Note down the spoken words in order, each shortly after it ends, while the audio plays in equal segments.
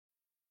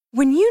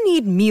When you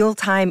need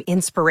mealtime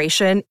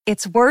inspiration,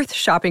 it's worth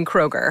shopping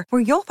Kroger,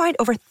 where you'll find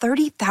over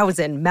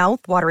 30,000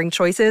 mouth-watering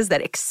choices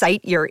that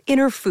excite your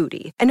inner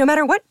foodie. And no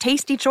matter what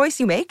tasty choice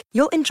you make,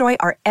 you'll enjoy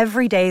our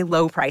everyday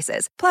low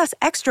prices, plus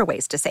extra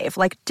ways to save,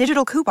 like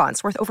digital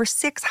coupons worth over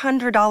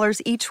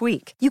 $600 each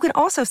week. You can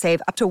also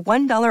save up to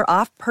 $1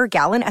 off per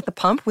gallon at the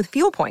pump with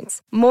fuel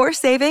points. More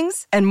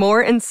savings and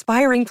more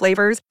inspiring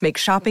flavors make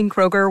shopping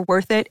Kroger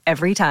worth it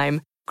every time.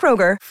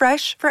 Kroger,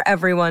 fresh for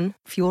everyone.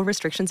 Fuel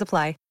restrictions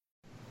apply.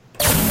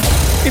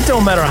 It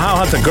don't matter how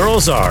hot the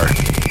girls are.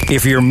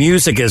 If your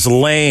music is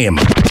lame,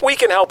 we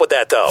can help with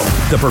that, though.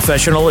 The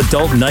Professional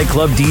Adult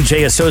Nightclub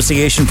DJ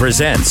Association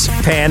presents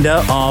Panda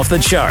Off the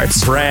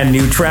Charts. Brand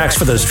new tracks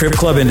for the strip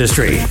club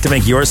industry to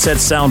make your set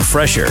sound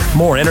fresher,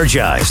 more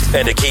energized,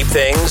 and to keep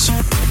things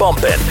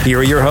bumping. Here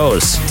are your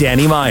hosts,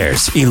 Danny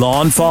Myers,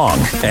 Elon Fong,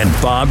 and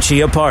Bob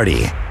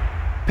Chiappardi.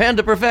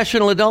 Panda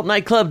Professional Adult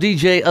Nightclub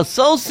DJ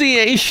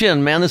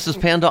Association. Man, this is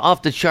Panda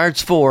Off the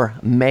Charts for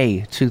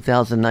May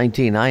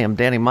 2019. I am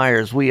Danny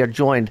Myers. We are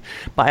joined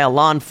by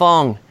Alon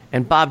Fong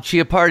and Bob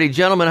Chiappardi.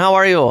 Gentlemen, how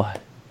are you?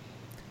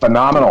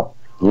 Phenomenal.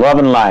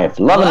 Loving life.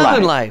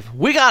 Loving life.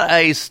 We got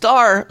a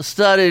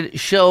star-studded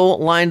show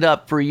lined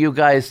up for you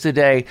guys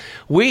today.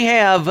 We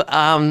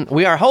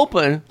are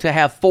hoping to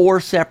have 4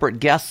 separate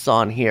guests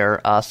on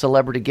here,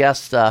 celebrity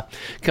guests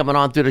coming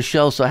on through the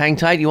show. So hang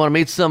tight. You want to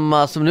meet some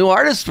new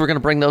artists? We're going to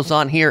bring those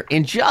on here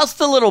in just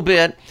a little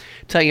bit.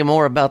 Tell you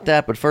more about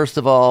that. But first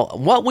of all,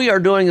 what we are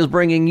doing is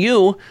bringing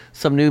you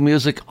some new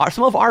music,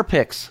 some of our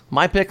picks,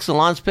 my picks,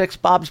 Alon's picks,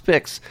 Bob's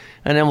picks,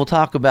 and then we'll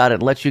talk about it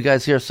and let you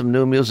guys hear some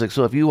new music.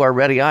 So if you are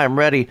ready, I am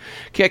ready.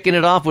 Kicking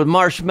it off with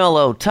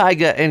Marshmello,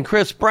 Tyga, and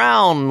Chris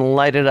Brown.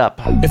 Light it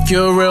up. If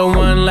you're a real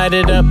one, light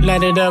it up,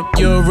 light it up.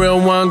 You're a real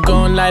one,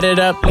 gon' light it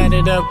up, light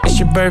it up. It's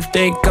your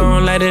birthday,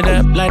 gon' light it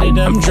up, light it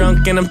up. I'm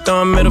drunk and I'm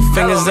throwing middle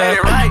fingers up.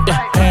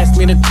 Yeah, pass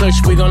me the clutch,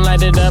 we gon'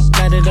 light it up,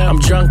 light it up. I'm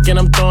drunk and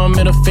I'm throwing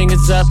middle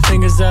fingers up,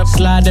 fingers up.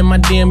 Slide in my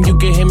DM, you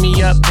can hit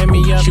me up, hit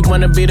me up. She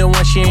wanna be the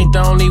one, she ain't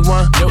the only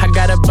one. I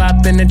got a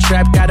bop in the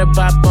trap, got a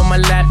bop on my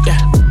lap, yeah.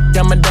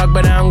 Got my dog,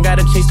 but I don't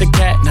gotta chase the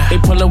cat. They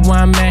pull a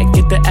wine mat,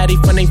 get the addy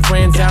from they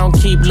friends. I don't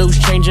keep loose,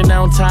 changing, I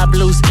don't tie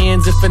loose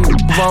ends. If a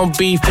won't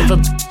beef, if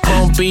a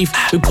won't beef,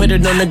 we put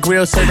it on the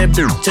grill, so that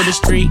to the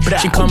street.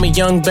 She call me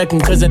Young Beckham,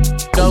 cause it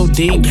go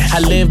deep. I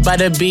live by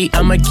the beat,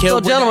 I'ma kill.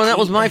 So gentlemen, that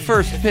was my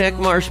first pick,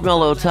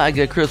 Marshmello,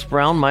 Tyga, Chris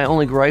Brown. My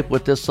only gripe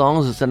with this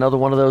song is it's another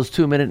one of those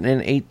 2-minute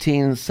and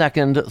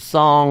 18-second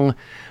song.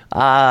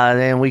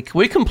 And we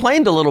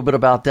complained a little bit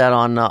about that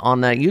on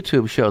that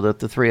YouTube show that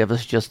the three of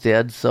us just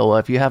did. So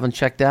if you haven't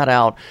checked that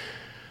out,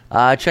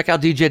 check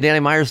out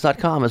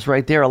DJDannyMyers.com. It's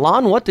right there.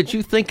 Alon, what did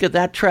you think of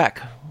that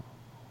track?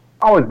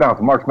 Always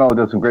bouncing. Marshmello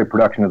does some great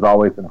production as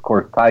always, and of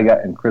course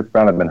Tyga and Chris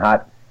Brown have been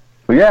hot.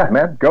 So yeah,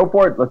 man, go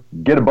for it. Let's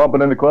get it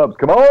bumping in the clubs.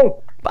 Come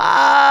on,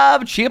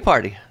 Bob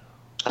Chiappardi.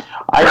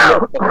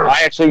 I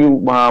actually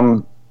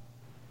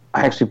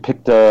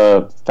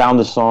found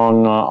the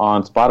song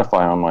on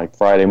Spotify on like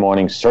Friday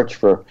morning. Search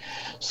for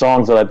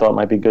songs that I thought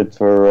might be good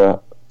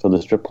for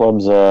the strip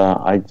clubs.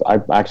 I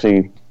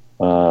actually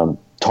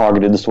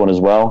targeted this one as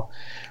well,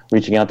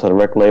 reaching out to the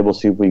record label,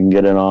 see if we can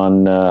get it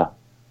on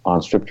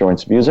Strip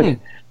Joints Music.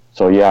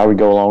 So yeah, I would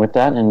go along with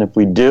that. And if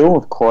we do,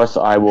 of course,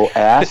 I will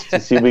ask to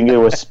see if we can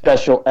do a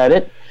special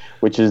edit,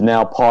 which is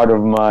now part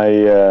of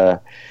my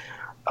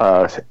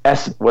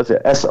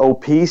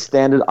SOP,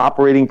 Standard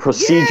Operating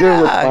Procedure,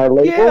 with my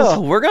labels. Yeah,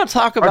 we're going to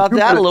talk about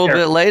that a little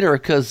bit later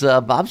because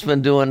Bob's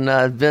been doing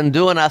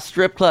us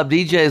strip club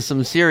DJs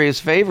some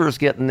serious favors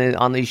getting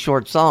on these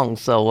short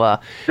songs. So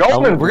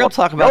we're going to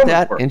talk about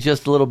that in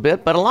just a little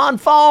bit. But Alon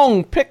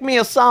Fong, pick me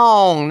a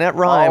song that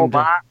rhymed.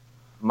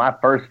 My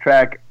first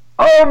track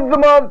of the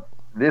month.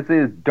 This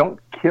is Don't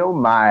Kill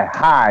My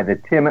High,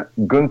 the Tim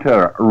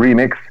Gunter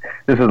remix.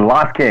 This is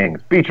Lost Kings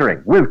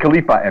featuring Wiz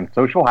Khalifa and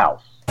Social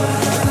House. Too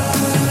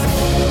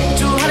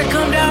hard to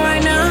come down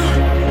right now,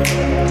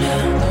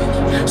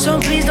 so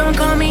please don't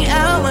call me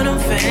out when I'm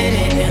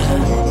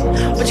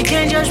fading. But you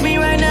can't judge me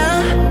right now.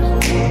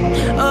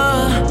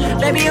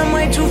 Baby, I'm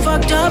way too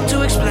fucked up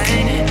to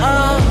explain it.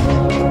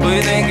 Who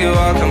you think you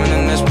are coming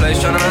in this place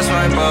trying to mess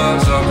my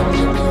buzz up?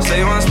 Say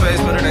you want space,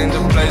 but it ain't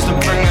the place to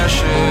bring that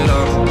shit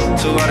up.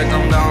 Too hard to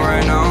come down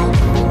right now.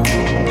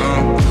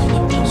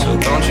 So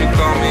don't you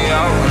call me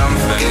out when I'm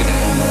fading.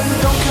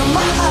 Don't kill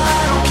my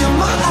high, don't kill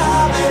my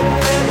high, baby.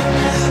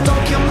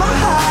 Don't kill my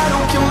high,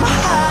 don't kill my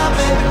high,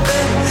 baby.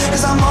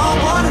 Cause I'm all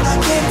one and I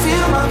can't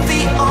feel my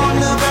feet on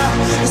the ground.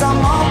 Cause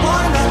I'm all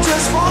one and I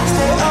just won't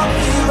stay up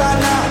here right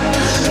now.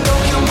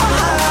 Don't kill my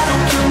high,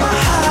 don't kill my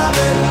high,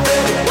 baby.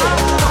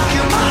 Don't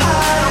kill my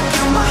high, don't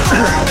kill my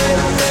high, baby.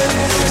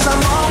 Cause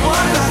I'm all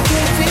one and I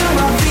can't feel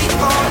my feet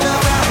on the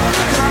ground.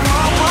 Cause I'm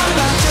all one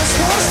and I just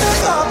won't stay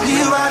up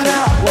here right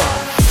now.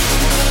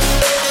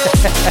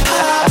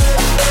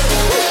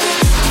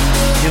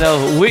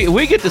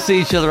 we get to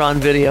see each other on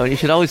video, and you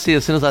should always see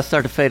as soon as I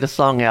start to fade a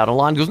song out,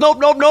 Alon goes, nope,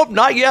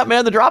 not yet,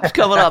 man. The drop's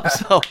coming up.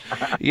 So,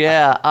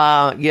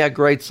 yeah,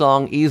 great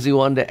song, easy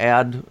one to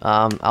add.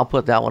 I'll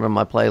put that one on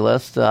my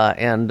playlist.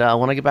 And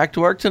when I get back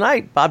to work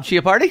tonight, Bob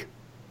Chiappardi.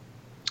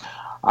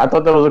 I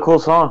thought that was a cool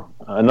song.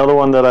 Another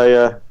one that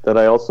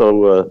I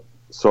also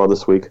saw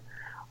this week.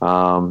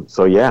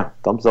 So yeah,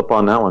 thumbs up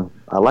on that one.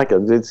 I like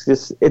it.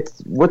 It's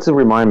what's it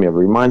remind me of? It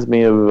reminds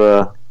me of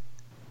a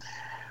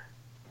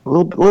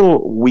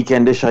little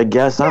weekendish, I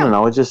guess. I don't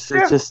know. It's just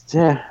It's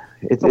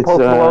Post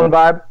Malone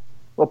vibe.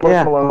 Post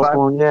Malone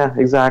vibe. Yeah,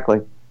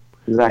 exactly.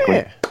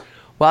 Yeah.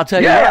 Well, I'll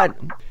tell you what.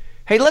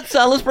 Hey,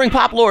 let's bring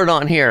Pop Lord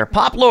on here.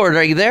 Pop Lord,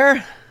 are you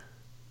there?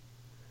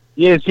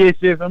 Yes.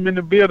 I'm in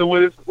the building.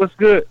 What's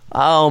good?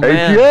 Oh,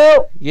 man.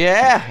 ATL.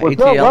 Yeah. What's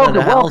ATL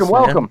up?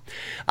 Welcome.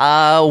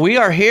 We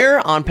are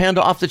here on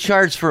Panda Off the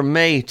Charts for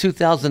May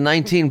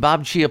 2019.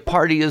 Bob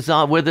Chiappardi is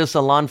with us.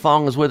 Alon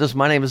Fong is with us.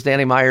 My name is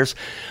Danny Myers.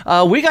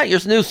 We got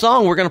your new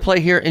song we're going to play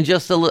here in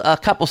just a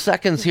couple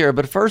seconds here.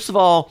 But first of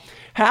all,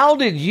 how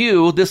did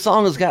this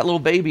song has got Little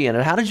Baby in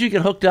it. How did you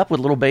get hooked up with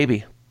Little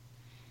Baby?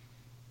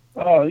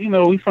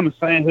 We from the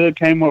same hood,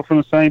 came up from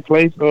the same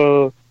place.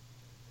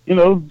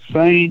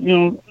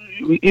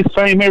 It's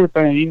same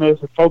everything.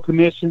 It's a folk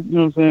connection.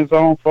 It's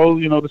on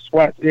folk. The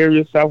SWAT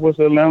area, Southwest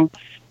Atlanta,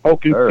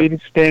 Oakland City,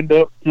 stand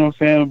up.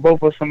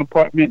 Both of us from the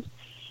apartments.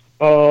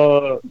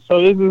 So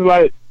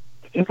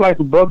it's like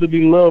a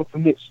brotherly love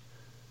connection.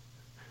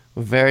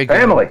 Very good.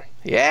 Family.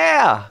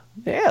 Yeah,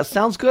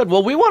 sounds good.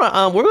 Well, we're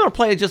gonna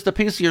play just a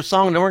piece of your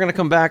song, and then we're gonna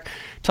come back,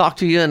 talk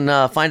to you, and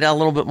find out a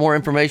little bit more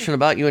information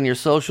about you and your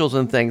socials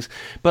and things.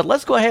 But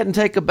let's go ahead and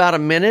take about a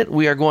minute.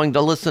 We are going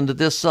to listen to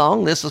this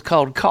song. This is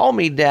called "Call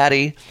Me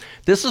Daddy."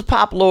 This is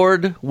Pop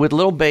Lord with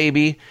Little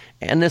Baby,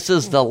 and this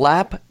is the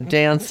Lap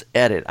Dance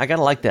Edit. I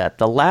gotta like that.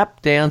 The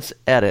Lap Dance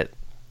Edit.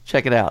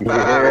 Check it out. Turn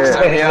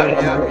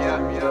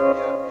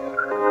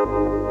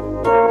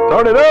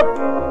it up.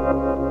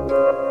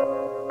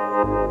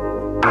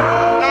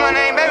 Know my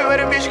name, baby, with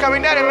a bitch call me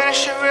daddy, man, that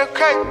shit real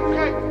crazy.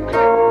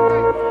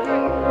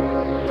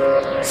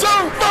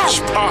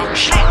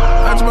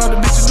 I just bought the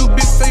bitch a new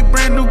big fake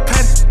brand new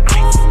patty.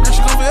 Now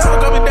she gon' forever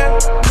call me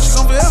daddy. Now she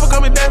gon' forever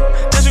call me daddy.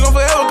 Now she gon'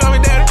 forever call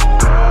me daddy.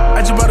 I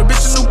just bought a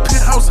bitch a new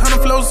penthouse,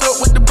 100 flows up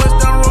with the bust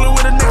down roller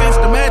with a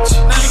nigga to match.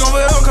 Now she gon'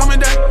 forever call me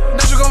daddy.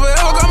 Now she gon'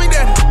 forever call me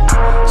daddy.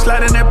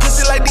 Slide in that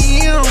pussy like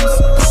the M's.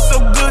 Pussy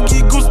so good,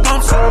 get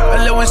goosebumps.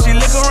 I love when she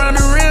lick around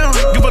the rim.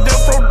 Give a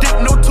death row dick,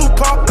 no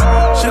Tupac.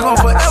 She gon'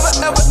 forever,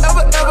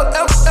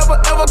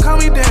 ever call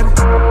me daddy.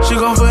 She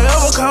gon'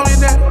 forever call me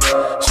daddy.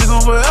 She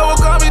gon' forever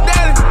call me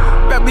daddy.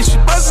 That bitch,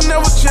 she bustin'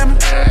 never jamming.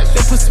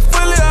 That pussy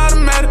fully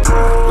automatic.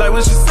 Like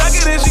when she suck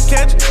it and she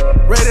catch it.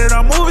 Rated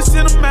R movie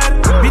cinematic.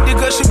 Beat the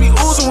gut, she be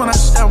oozing when I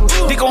stab her.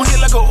 Dick gon' hit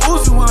like a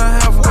Uzi when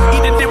I have her.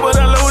 Eat the dick but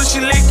I low when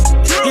she lick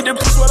it. Eat the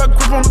pussy while I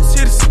grip on the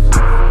titties.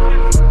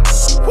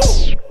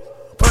 Woo.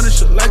 Punish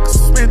her like a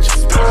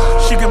suspension.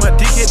 She get my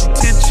dick at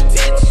detention.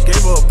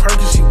 Gave her a perk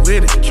and she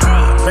with it.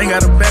 Bang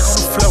got her back on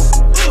the floor.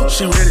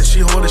 She with it, she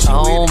hold it, she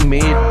with it. Me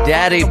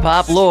daddy,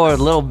 Pop Lord,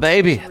 Little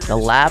Baby, the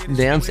Lap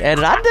Dance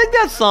Edit. I dig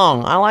that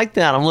song. I like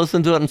that. I'm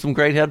listening to it in some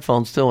great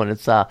headphones too, and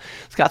it's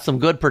got some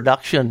good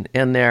production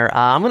in there.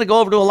 I'm going to go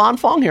over to Alon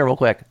Fong here real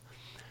quick.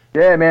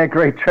 Yeah, man,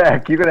 great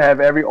track. You're going to have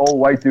every old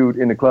white dude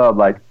in the club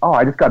like, oh,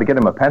 I just got to get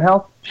him a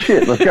penthouse?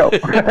 Shit, let's go.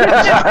 Because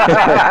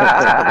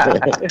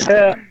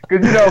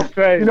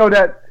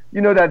you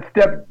know that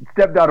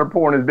stepdaughter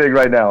porn is big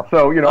right now.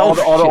 So, all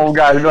the old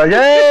guys will be like,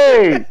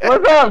 hey,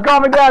 what's up? Call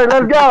me daddy,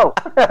 let's go.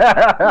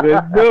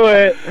 Let's do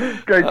it.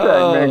 Great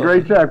track, man.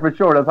 Great track for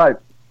sure. That's hype.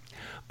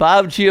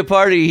 Bob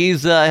Chiappardi,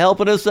 he's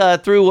helping us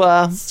through...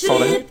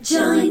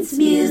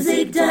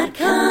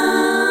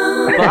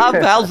 StripJointsMusic.com. Bob,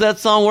 how's that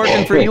song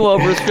working for you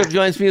over at Strip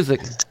Joints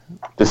Music?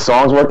 The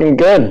song's working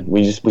good.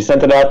 We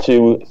sent it out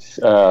to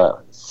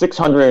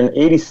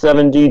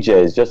 687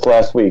 DJs just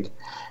last week,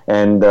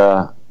 and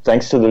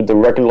thanks to the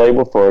record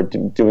label for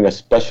doing a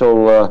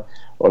special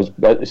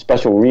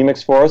special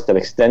remix for us that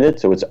extended,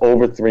 so it's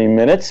over 3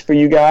 minutes for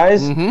you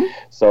guys. Mm-hmm.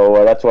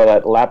 So that's why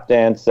that lap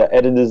dance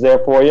edit is there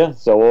for you.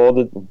 So all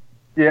the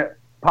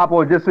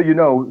Papa, just so you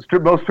know,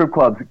 most strip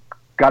clubs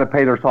got to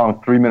pay their songs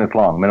 3 minutes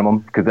long minimum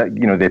because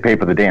they pay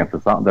for the dance.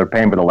 They're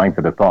paying for the length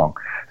of the song.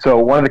 So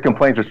one of the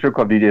complaints with strip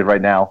club DJs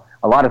right now,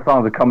 a lot of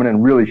songs are coming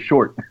in really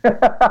short.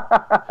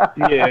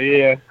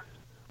 Yeah.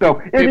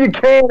 So if you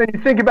can and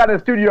you think about it in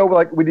the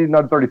studio, we need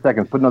another 30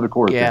 seconds, put another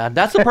chorus in. in.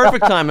 That's the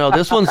perfect time, though.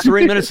 This one's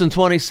 3 minutes and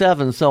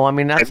 27, so,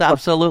 that's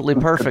absolutely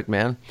perfect,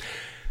 man.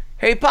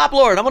 Hey, Pop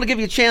Lord, I'm going to give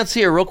you a chance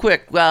here real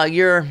quick.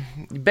 You're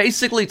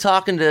basically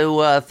talking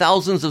to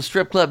thousands of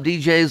strip club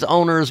DJs,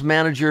 owners,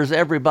 managers,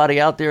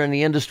 everybody out there in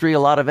the industry, a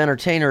lot of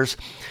entertainers.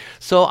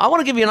 So I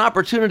want to give you an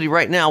opportunity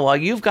right now while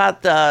you've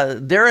got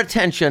their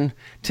attention.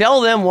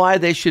 Tell them why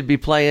they should be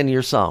playing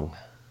your song.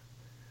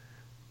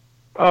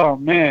 Oh,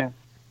 man.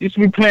 You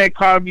should be playing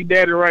Call Me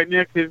Daddy right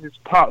now because it's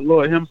Pop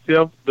Lord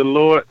himself, the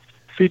Lord,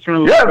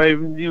 featuring Lil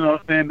Baby. You know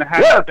what I'm saying? The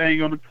hottest thing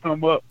going to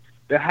come up.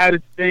 The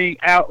hottest thing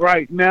out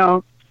right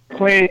now.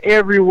 playing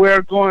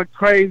everywhere, going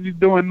crazy,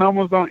 doing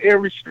numbers on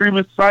every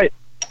streaming site.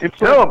 And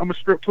plus, I'm a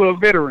strip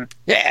club veteran.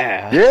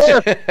 Yeah.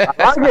 Yeah,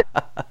 I like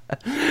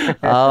it.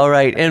 All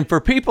right. And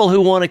for people who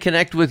want to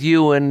connect with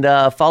you and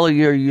follow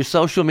your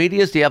social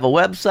medias, do you have a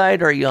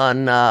website? Are you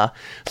on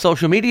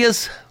social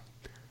medias?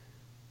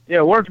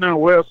 Yeah, working on a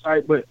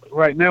website, but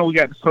right now we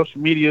got the social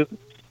media.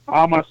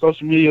 All my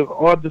social media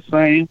are the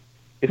same.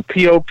 It's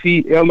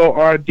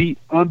POPLORD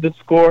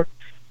 _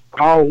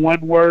 all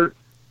one word.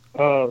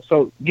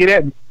 So get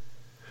at me.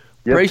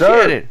 Yes, Appreciate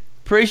sir. it.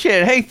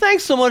 Appreciate it. Hey,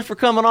 thanks so much for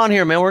coming on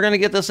here, man. We're going to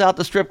get this out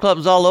to strip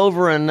clubs all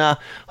over, and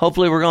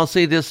hopefully we're going to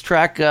see this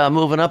track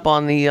moving up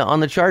on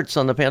the charts,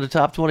 on the Panda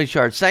Top 20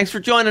 charts. Thanks for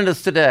joining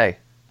us today.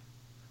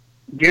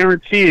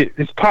 Guaranteed.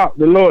 It's Pop,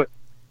 the Lord.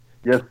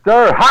 Yes,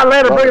 sir.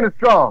 Highlander bringing it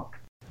strong.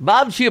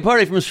 Bob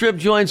Chiappardi from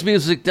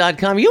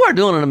StripJointsMusic.com. You are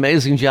doing an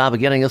amazing job of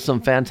getting us some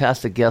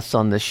fantastic guests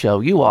on this show.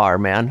 You are,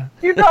 man.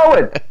 You know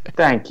it.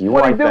 Thank you.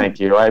 What Why, do you do?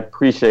 thank you. I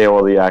appreciate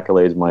all the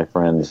accolades, my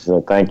friends.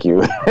 Thank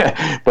you.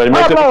 But it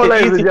makes Bravo, it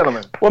ladies easy. and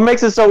gentlemen. What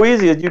makes it so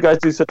easy is you guys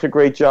do such a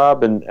great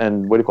job,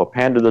 and what do you call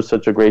Panda does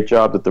such a great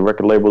job that the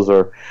record labels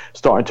are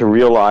starting to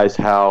realize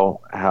how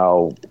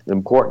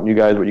important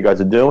what you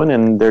guys are doing,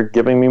 and they're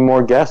giving me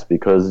more guests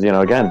because,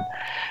 again,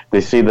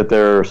 they see that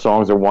their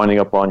songs are winding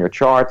up on your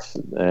charts,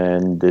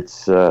 and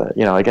it's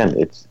again,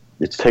 it's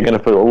taken a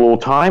little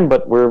time,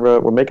 but we're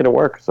making it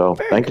work. So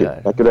thank you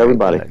to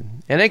everybody. Good.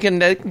 And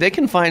they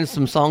can find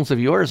some songs of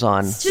yours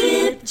on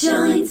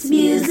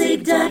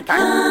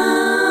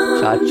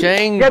StripJointsMusic.com.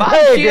 Cha-ching. Get Bob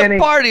paid, Danny.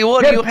 Chiappardi.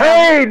 What Get do you have?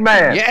 paid,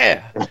 man.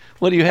 Yeah.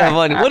 What do you have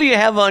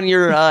on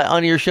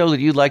your show that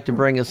you'd like to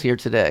bring us here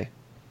today?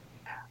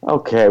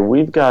 Okay,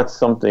 we've got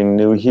something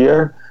new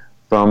here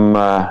from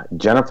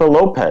Jennifer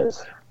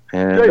Lopez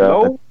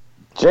and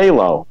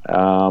J-Lo.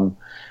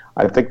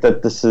 I think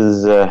that this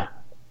is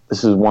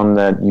one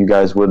that you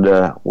guys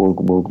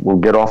will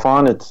get off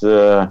on. It's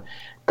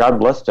God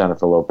bless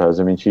Jennifer Lopez.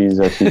 I mean, she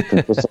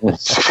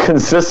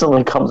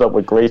consistently comes up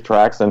with great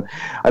tracks, and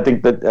I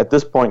think that at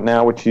this point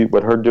now,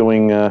 with her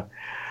doing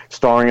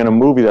starring in a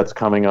movie that's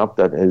coming up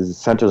that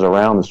centers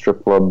around the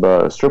strip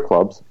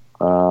clubs.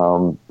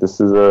 This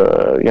is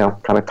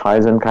kind of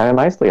ties in kind of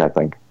nicely, I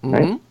think.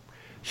 Right? Mm-hmm.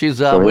 She's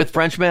with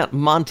French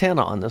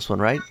Montana on this one,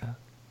 right?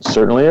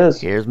 Certainly is.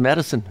 Here's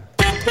Medicine.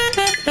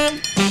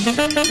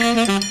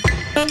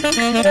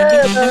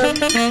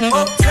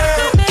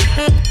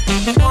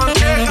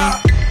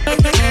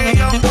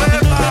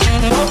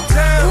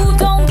 Ooh,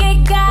 don't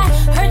get got.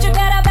 Heard you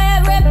got a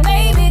bad rep,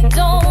 baby,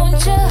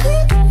 don't you?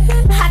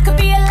 I could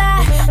be a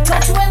lie.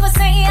 Don't you ever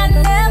say I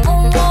never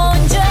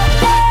warned you.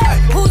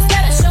 Who's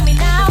gotta show me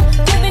now?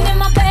 Living in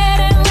my bed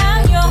and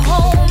around your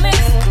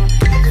homies.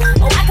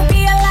 Oh, I could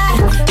be a lie.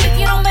 If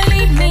you don't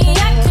believe me,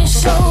 I can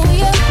show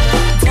you.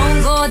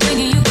 Don't go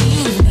thinking you can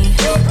use me.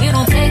 It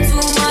don't take too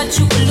much,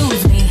 you can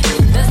lose me.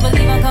 Best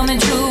believe I'm coming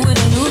through with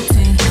a new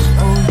thing.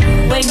 Oh,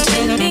 wait,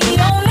 the only way.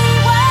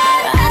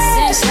 I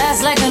send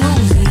shots like an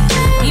Uzi.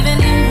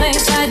 Even in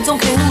place, I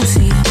don't care who's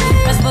he.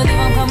 Best believe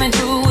I'm coming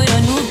through with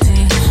a new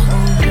thing.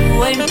 Oh,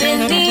 wait,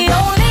 been the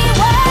only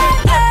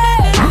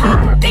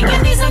way. Think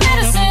you need some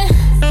medicine?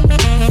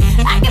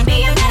 I can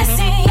be a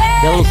medicine,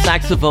 yeah. That little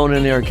saxophone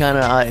in there kind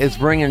of it's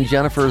bringing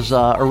Jennifer's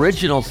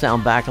original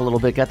sound back a little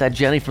bit. Got that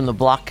Jenny from the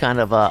Block kind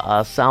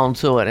of sound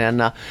to it,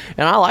 and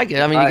I like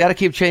it. I mean, you got to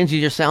keep changing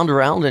your sound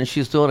around, and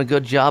she's doing a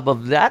good job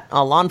of that.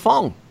 Lan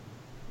Fong.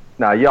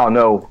 Now, y'all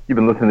know, you've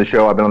been listening to the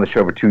show. I've been on the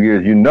show for 2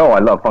 years. You know I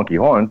love funky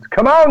horns.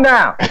 Come on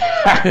now.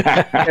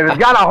 If it's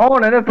got a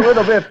horn and it's a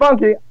little bit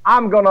funky,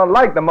 I'm going to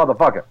like the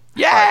motherfucker.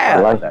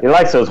 Yeah. He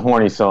likes those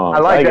horny songs.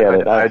 I like get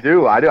that. it. I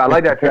do. I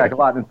like that track a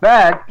lot. In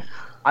fact,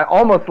 I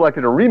almost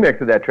selected a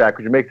remix of that track,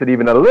 which makes it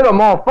even a little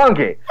more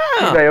funky.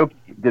 Steve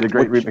Aoki did a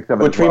great remix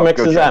of it. Which remix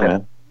is that,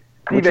 man?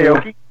 Steve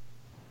Aoki.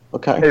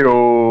 Okay.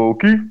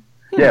 Aoki.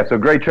 Yeah, so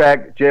great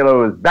track.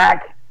 J-Lo is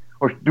back.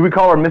 Or do we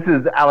call her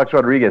Mrs. Alex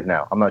Rodriguez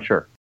now? I'm not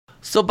sure.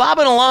 So Bob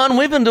and Alon,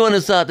 we've been doing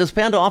this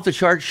Panda Off the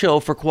Chart show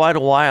for quite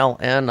a while,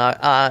 and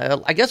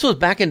I guess it was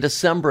back in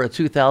December of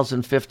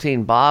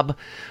 2015. Bob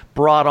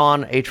brought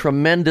on a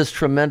tremendous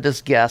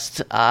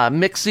guest,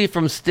 Mixie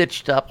from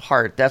Stitched Up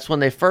Heart. That's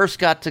when they first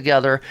got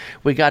together.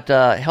 We got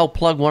to help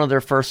plug one of their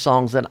first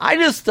songs, and I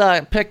just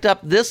picked up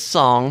this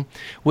song,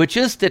 which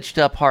is Stitched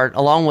Up Heart,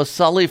 along with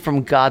Sully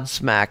from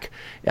Godsmack.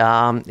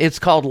 It's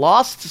called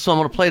Lost, so I'm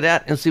going to play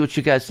that and see what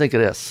you guys think of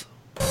this.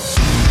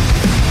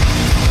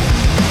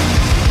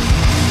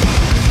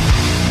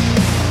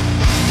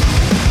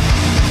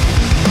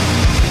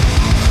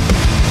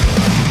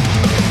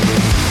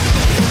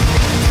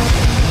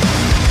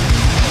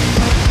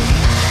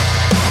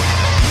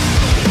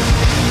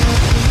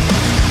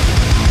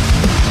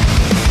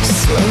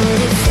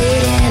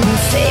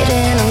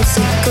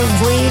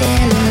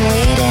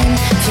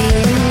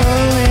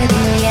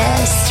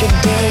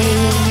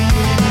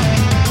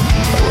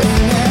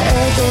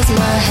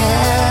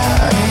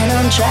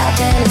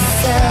 Trapped in a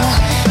cell,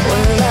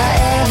 will I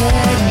ever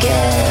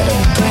get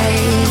a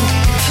break?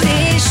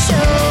 Please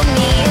show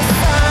me a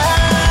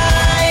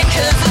sign,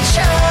 'cause I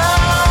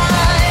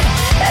tried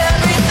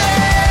everything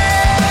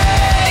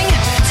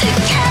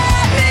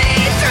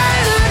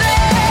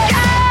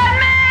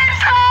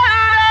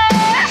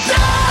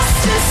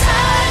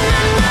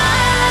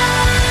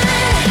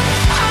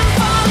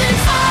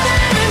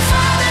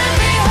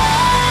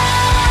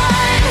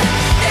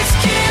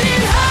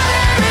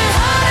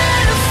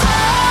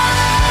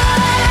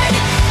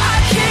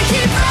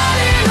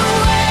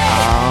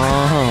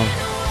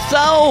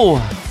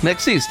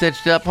Nixie,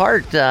 Stitched Up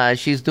Heart.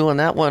 She's doing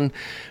that one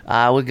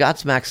with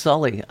Godsmack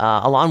Sully.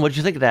 Alon, what'd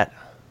you think of that?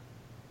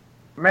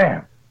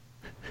 Man,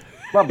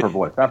 love her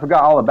voice. I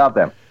forgot all about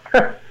them.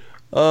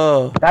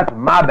 Oh, that's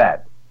my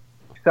bad.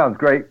 Sounds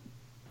great.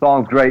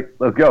 Song's great.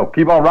 Let's go.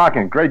 Keep on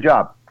rocking. Great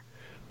job.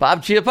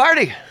 Bob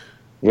Chiappardi.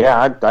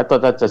 Yeah, I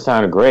thought that just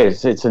sounded great.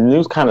 It's a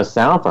new kind of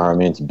sound for her. I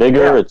mean, it's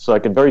bigger. Yeah. It's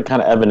like a very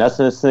kind of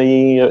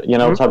Evanescence-y,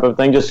 type of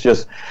thing.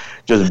 Just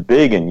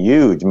big and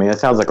huge. I mean, it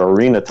sounds like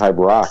arena type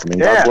rock. I mean,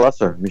 God bless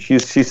her. I mean,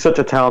 she's such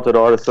a talented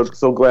artist.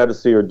 So glad to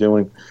see her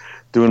doing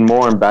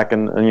more and back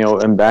in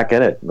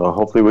it.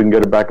 Hopefully, we can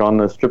get her back on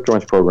the Strip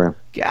Joints program.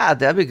 Yeah,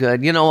 that'd be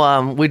good.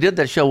 We did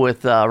that show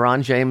with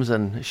Ron James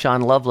and Sean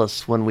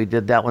Loveless when we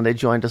did that one. They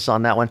joined us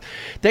on that one.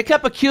 They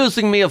kept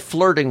accusing me of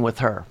flirting with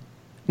her.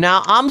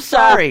 Now, I'm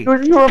sorry.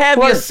 Have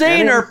you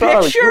seen her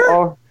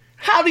picture?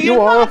 How do you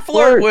not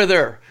flirt with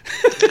her?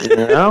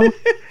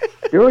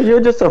 You're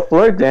just a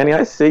flirt, Danny.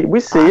 We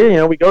see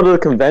you. We go to the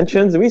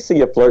conventions and we see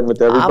you flirting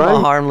with everybody. I'm a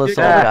harmless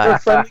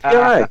old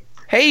guy.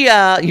 Hey,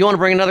 you want to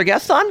bring another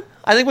guest on?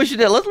 I think we should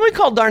do it. Let me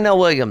call Darnell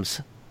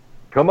Williams.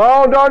 Come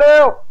on,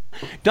 Darnell.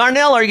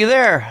 Darnell, are you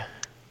there?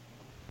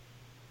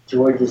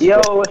 Yo,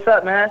 what's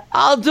up, man?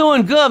 I'm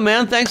doing good,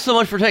 man. Thanks so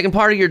much for taking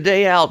part of your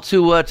day out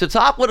to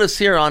talk with us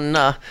here on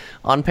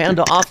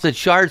Panda Off the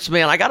Charts,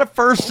 man.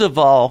 First of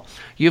all,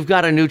 you've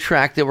got a new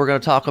track that we're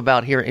going to talk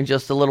about here in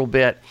just a little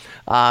bit.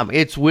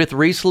 It's with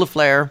Reese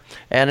LaFleur,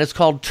 and it's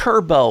called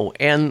Turbo.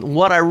 And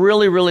what I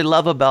really, really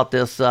love about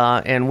this,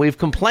 and we've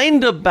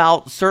complained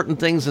about certain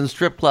things in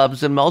strip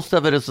clubs, and most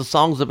of it is the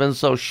songs have been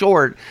so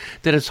short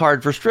that it's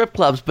hard for strip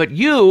clubs. But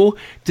you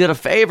did a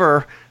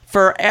favor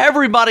for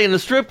everybody in the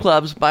strip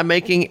clubs by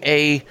making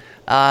it's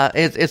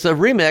a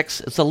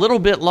remix. It's a little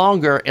bit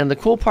longer, and the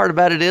cool part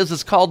about it is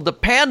it's called the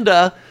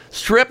Panda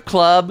Strip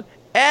Club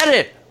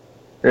Edit.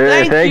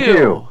 Hey, thank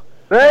you.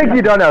 Thank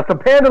you, Darnell. Some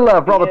Panda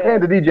love for all the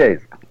Panda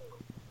DJs.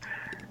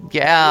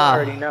 Yeah.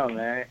 You already know,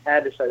 man. I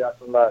had to show y'all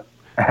some love.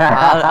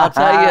 I'll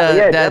tell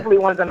you. Definitely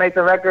wanted to make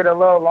the record a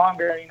little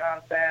longer, you know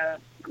what I'm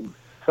saying?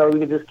 So we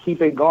could just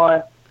keep it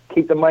going,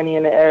 keep the money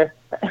in the air.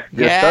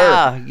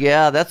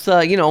 Yeah, that's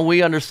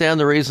we understand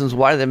the reasons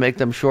why they make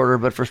them shorter,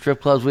 but for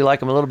strip clubs we like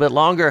them a little bit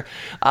longer.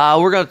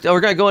 We're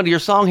gonna go into your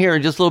song here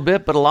in just a little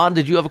bit, but Alon,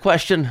 did you have a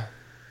question?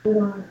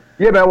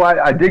 Yeah, man. Well,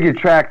 I dig your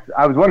tracks.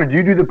 I was wondering, do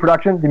you do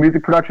the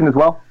music production as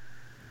well?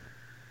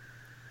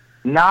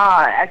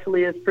 Nah,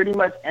 actually, it's pretty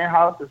much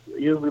in-house. It's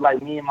usually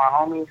like me and my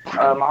homies.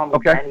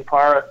 Danny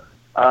Parra,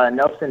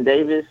 Nelson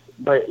Davis.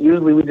 But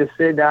usually we just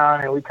sit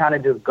down and we kind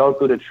of just go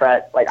through the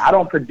track. Like, I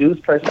don't produce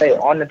per se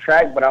on the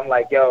track, but I'm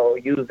like, yo,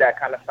 use that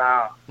kind of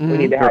sound. We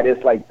need to have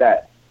this like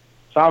that.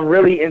 So I'm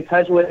really in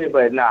touch with it,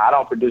 but I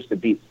don't produce the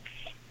beats.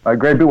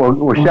 Great beat.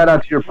 Well, shout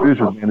out to your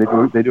producers, man.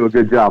 They do a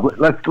good job.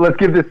 Let's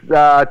give this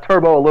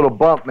Turbo a little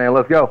bump, man.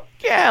 Let's go.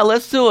 Yeah,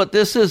 let's do it.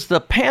 This is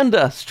the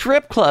Panda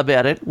Strip Club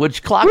Edit,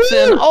 which clocks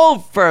in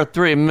over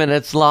 3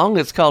 minutes long.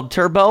 It's called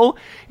Turbo.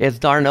 It's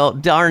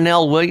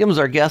Darnell Williams,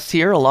 our guest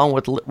here, along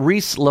with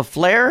Reese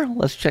LaFleur.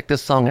 Let's check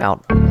this song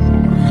out.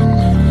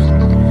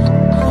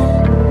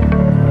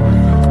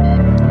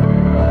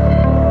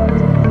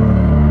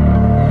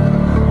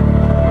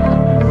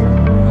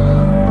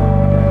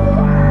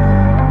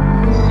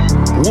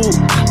 Woo,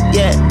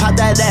 yeah, pop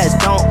that ass,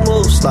 don't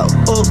move slow.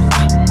 Ooh,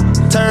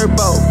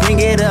 turbo, bring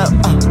it up.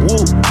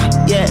 Woo,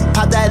 yeah,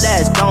 pop that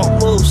ass, don't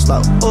move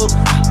slow. Ooh,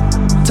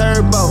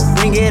 turbo,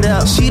 bring it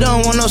up. She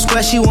don't want no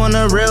sweat, she want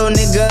a real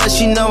nigga.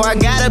 She know I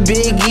got a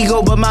big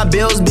ego, but my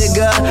bill's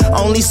bigger.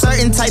 Only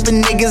certain type of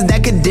niggas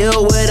that could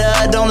deal with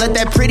her. Don't let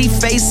that pretty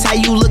face, how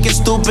you looking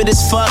stupid as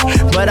fuck.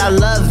 But I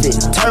love it,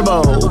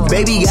 turbo,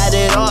 baby got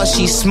it all,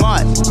 she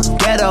smart.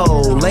 Ghetto,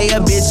 lay a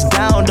bitch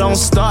down, don't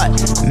start.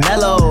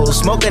 Mellow,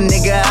 smoke a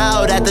nigga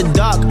out at the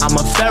dark. I'm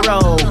a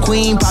pharaoh,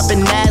 queen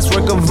popping ass,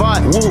 work of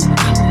art. Woo,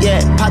 yeah,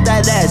 pop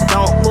that ass,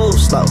 don't move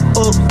slow.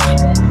 Ooh,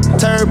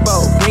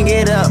 turbo, bring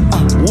it up.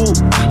 Woo,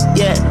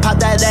 yeah, pop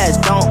that ass,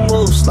 don't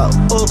move slow.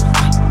 Ooh,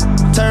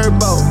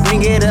 turbo,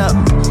 bring it up.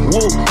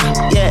 Woo,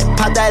 yeah,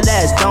 pop that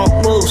ass, don't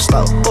move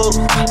slow. Ooh,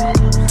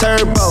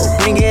 turbo,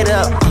 bring it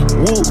up.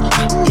 Woo,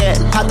 yeah,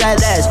 pop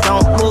that ass,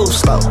 don't move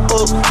slow.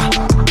 Ooh.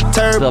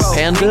 Turbo, the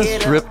Panda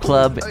Strip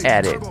Club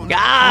Edit.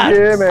 God,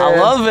 yeah, man. I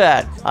love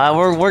that.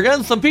 We're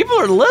getting some people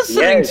are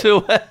listening to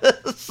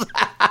us.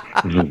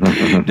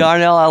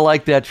 Darnell, I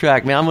like that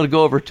track, man. I'm going to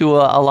go over to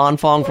Alon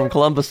Fong from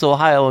Columbus,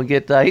 Ohio, and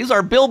get. He's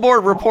our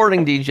Billboard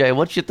reporting DJ.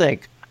 What you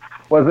think?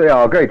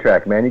 Well, great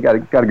track, man. You got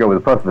to go with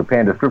the first of the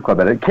Panda Strip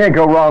Club Edit. Can't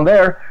go wrong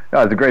there.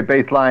 It's a great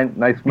bass line,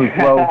 nice smooth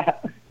flow.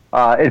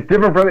 It's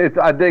different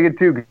from I dig it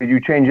too because you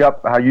change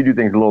up how you do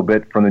things a little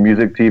bit from the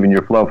music to even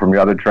your flow from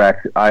your other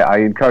tracks. I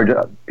encourage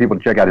people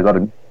to check out his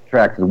other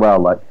tracks as well,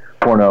 like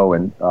Porno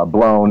and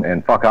Blown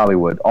and Fuck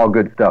Hollywood. All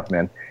good stuff,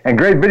 man. And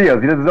great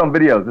videos. He does his own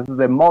videos. This is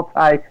a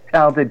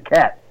multi-talented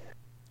cat.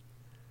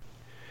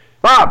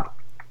 Bob,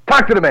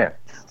 talk to the man.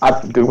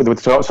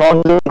 The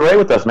song doing great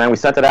with us, man. We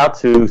sent it out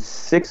to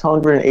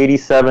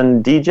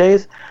 687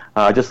 DJs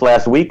just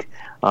last week.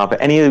 For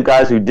any of you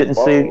guys who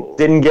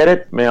didn't get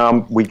it,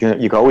 you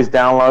can always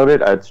download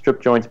it at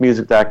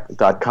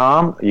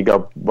stripjointsmusic.com. You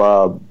got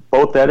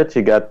both edits.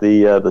 You got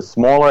the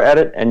smaller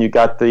edit, and you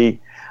got the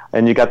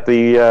what do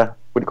you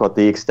call it?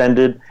 The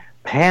extended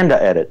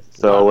Panda edit.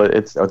 So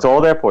it's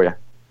all there for you.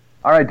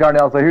 All right,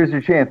 Darnell. So here's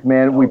your chance,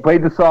 man. We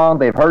played the song.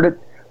 They've heard it.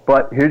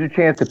 But here's your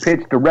chance to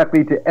pitch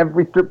directly to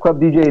every strip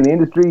club DJ in the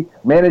industry,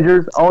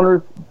 managers,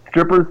 owners,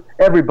 strippers,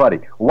 everybody.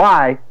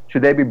 Why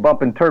should they be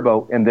bumping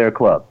Turbo in their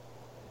club?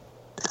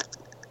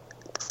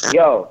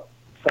 Yo,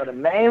 so the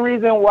main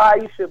reason why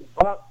you should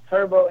bump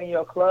Turbo in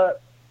your club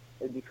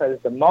is because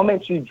the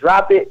moment you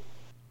drop it,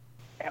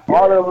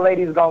 all the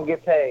ladies going to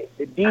get paid.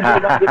 The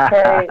DJ going to get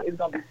paid. It's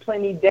going to be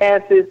plenty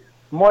dances.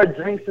 More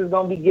drinks is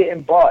going to be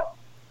getting bought.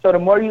 So the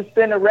more you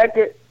spend a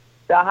record,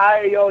 the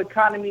higher your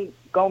economy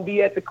gonna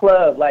be at the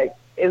club. Like,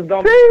 it's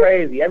gonna be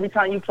crazy. Every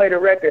time you play the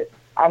record,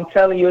 I'm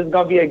telling you, it's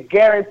gonna be a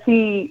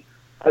guaranteed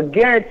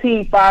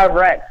 5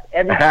 racks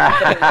every time.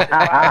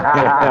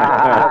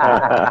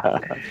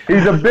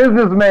 He's a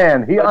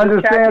businessman. He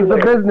understands the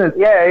business.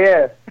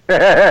 Yeah.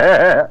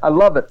 I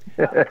love it.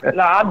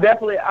 No, I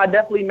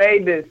definitely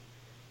made this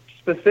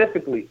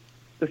specifically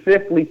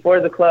for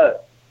the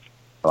club.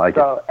 I like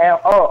it. And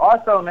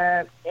also,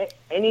 man,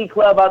 any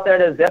club out there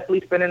that's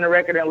definitely spinning the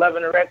record and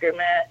loving the record,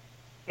 man,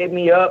 hit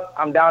me up.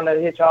 I'm down to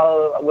hit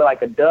y'all with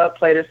like a dub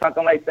plate or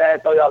something like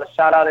that. Throw y'all a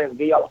shout out and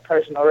give y'all a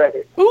personal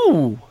record.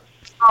 Ooh.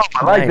 Oh,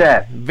 I like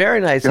that.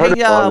 Very nice. Hey,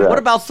 what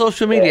about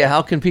social media?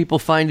 How can people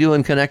find you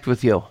and connect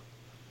with you?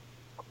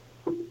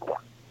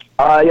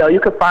 You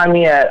can find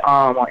me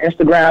on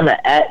Instagram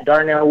at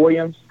Darnell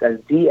Williams.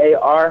 That's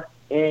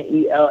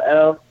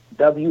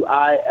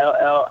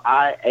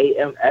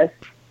DarnellWilliams.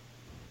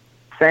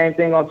 Same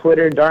thing on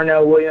Twitter,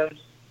 Darnell Williams.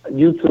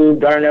 YouTube,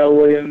 Darnell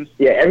Williams.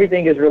 Yeah,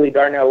 everything is really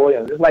Darnell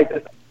Williams. It's like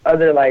this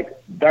other, like,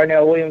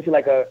 Darnell Williams, he's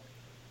like a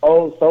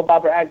old soap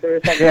opera actor or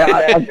something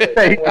like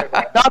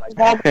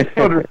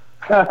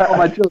that.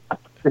 My children,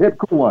 the hip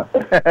cool one.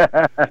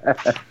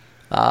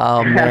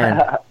 Oh,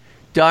 man.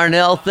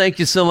 Darnell, thank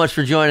you so much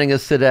for joining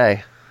us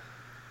today.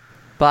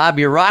 Bob,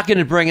 you're rocking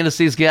and bringing us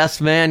these guests,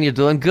 man. You're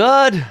doing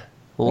good.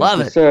 Love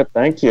it. Sir.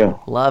 Thank you.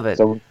 Love it.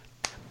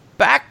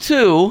 Back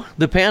to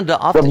the Panda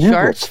off the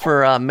charts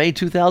for May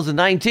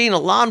 2019.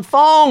 Alon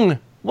Fong,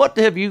 what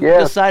have you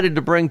decided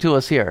to bring to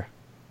us here?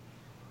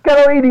 Got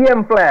our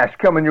EDM flash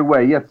coming your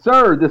way. Yes,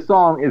 sir. This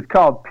song is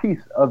called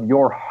Piece of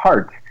Your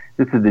Heart.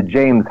 This is the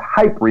James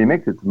Hype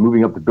remix. It's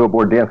moving up the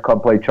Billboard Dance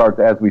Club Play charts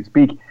as we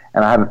speak,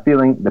 and I have a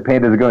feeling the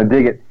Pandas are going to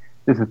dig it.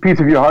 This is Piece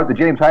of Your Heart, the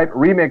James Hype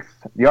remix.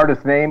 The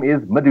artist's name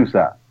is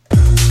Medusa.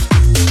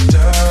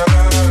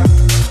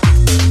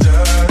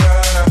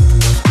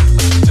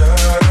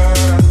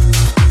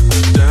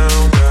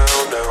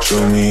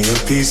 Show me a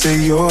piece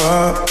of your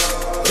heart,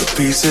 a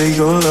piece of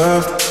your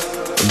love.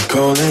 I'm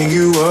calling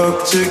you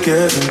up to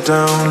getting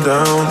down,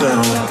 down,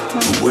 down.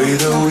 The way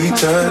that we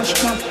touch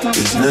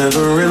is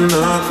never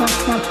enough.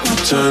 I'm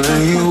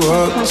turning you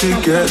up to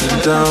getting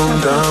down,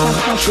 down.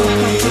 Show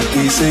me a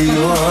piece of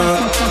your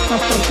heart,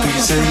 a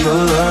piece of your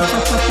love.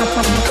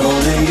 I'm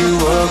calling you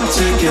up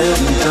to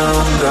getting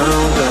down,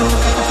 down, down.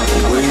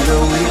 The way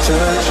that we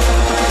touch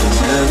is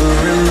never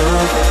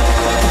enough.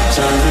 I'm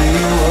turning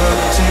you up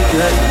to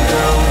getting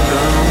down,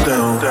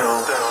 down, down,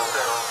 down.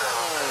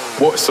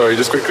 What? Sorry,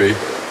 just quickly.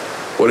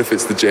 What if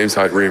it's the James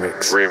Hype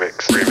remix?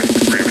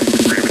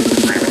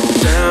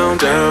 Down,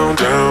 down,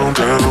 down, down,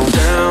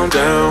 down, down,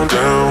 down,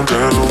 down,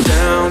 down, down,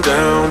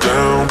 down,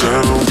 down, down,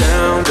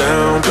 down,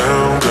 down, down,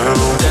 down,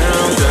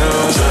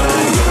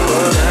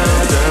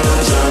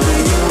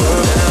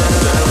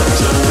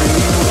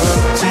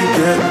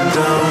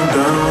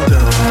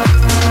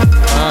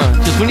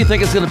 Just when you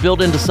think it's going to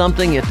build into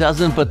something, it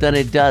doesn't, but then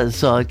it does.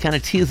 So it kind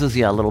of teases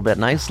you a little bit.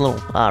 Nice little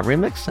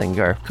remix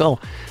singer. Cool.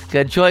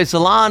 Good choice.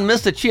 Alon,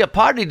 Mr. Chia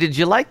Party, did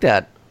you like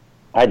that?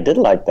 I did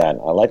like that.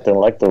 I liked the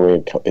way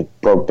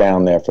it broke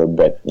down there for a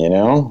bit, you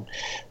know?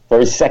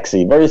 Very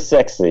sexy, very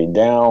sexy.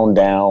 Down,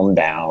 down,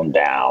 down,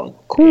 down.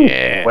 Cool.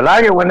 Yeah. We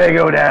like it when they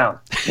go down.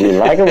 We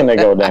like it when they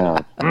go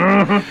down.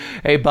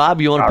 Hey,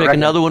 Bob, you want to pick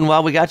another one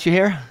while we got you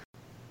here?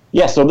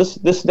 Yeah, so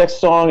this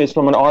next song is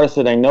from an artist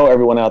that I know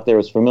everyone out there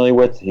is familiar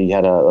with. He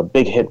had a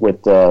big hit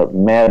with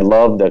Mad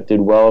Love that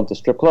did well at the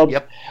strip clubs.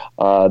 Yep.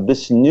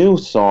 This new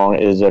song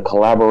is a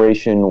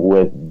collaboration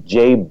with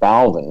J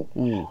Balvin.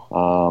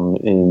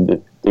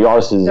 And the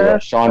artist is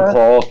Sean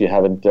Paul, if you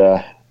haven't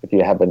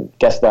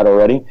guessed that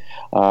already.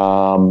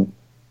 Kind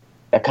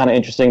of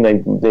interesting.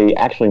 They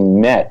actually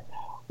met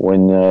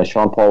when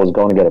Sean Paul was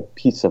going to get a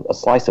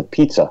slice of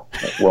pizza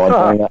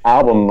during an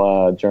album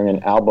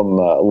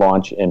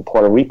launch in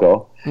Puerto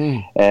Rico,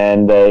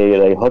 and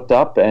they hooked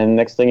up, and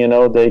next thing you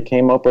know, they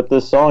came up with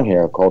this song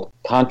here called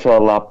Contra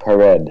la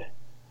Pared.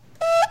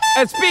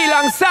 SP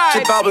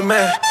alongside.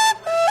 Man,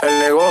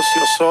 el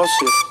negocio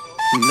socio.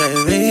 De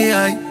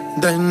día y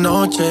de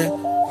noche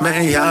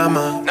me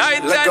llama.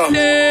 Night Let go. and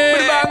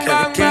day.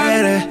 Que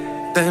quiere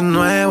de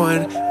nuevo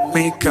en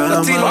mi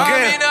cama.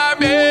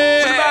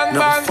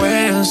 No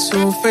fue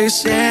suficiente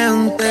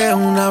suficiente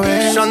una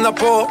vez. Ahora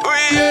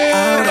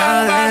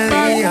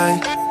de día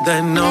y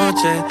de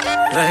noche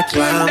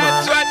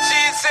reclama.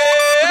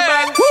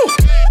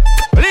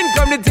 Well, in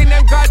come the thing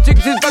them call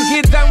tricks is for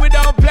kids and we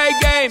don't play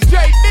games.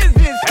 Straight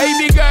business, hey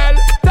big girl,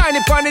 tiny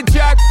pon the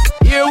track.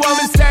 Hear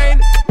what me saying?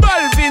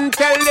 Balvin,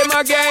 tell them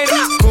again.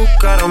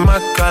 Buscaron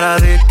más cara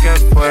de que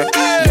fue.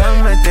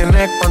 Ya me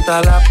tienes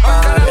contra la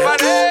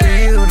pared.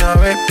 Pide una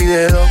vez,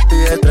 pide dos,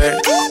 pide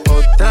tres.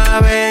 Otra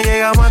vez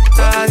llegamos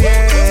hasta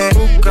 10.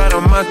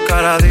 Buscaron más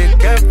cara de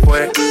que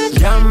fue.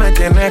 Ya me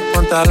tienes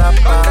contra la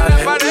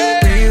pared.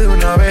 Pide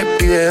una vez,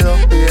 pide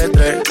dos, pide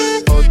tres.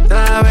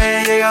 Otra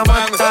vez llegamos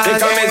hasta 10. They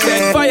come and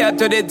set fire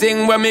to the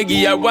thing when me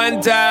give her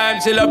one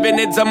time. She loving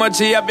it so much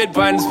she have it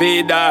pants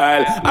feed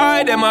all.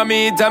 I them a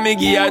meet and me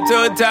give her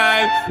 2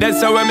 times.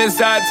 That's how when me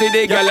start see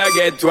the girl I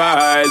get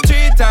wild.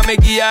 3 times me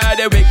give her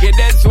the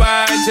wickedest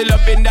one. She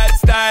loving that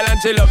style and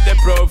she love the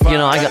profile. You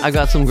know, I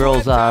got some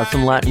girls,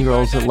 some Latin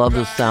girls that love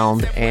this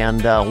sound,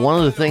 and one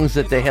of the things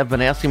that they have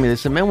been asking me, they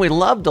said, man, we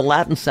love the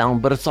Latin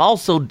sound, but it's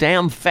also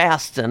damn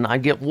fast, and I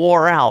get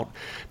wore out.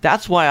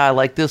 That's why I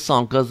like this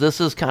song, because this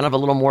is kind of a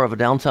little more of a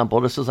down-tempo.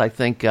 This is, I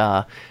think,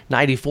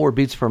 94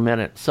 beats per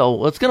minute. So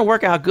what's going to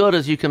work out good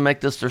is you can make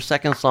this their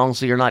second song,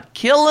 so you're not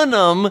killing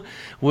them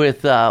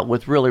with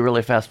really,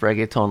 really fast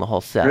reggaeton the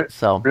whole set.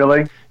 So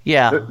Really?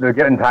 Yeah. They're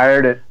getting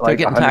tired at like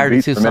they're getting tired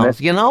of 2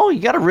 songs. You know, you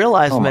got to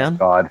realize, man.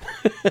 Oh, my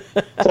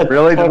God.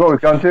 Really? That's what we've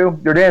come to?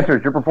 You're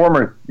dancers. You're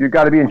performers. You've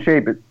got to be in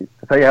shape.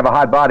 So you have a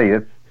hot body.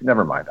 It's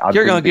never mind.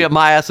 You're going to get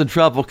my ass in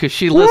trouble because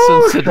she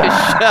listens to the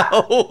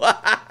show.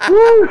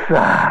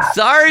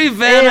 Sorry,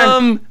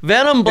 Venom.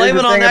 Venom, blame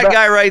it on that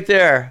guy right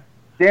there.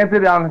 Dance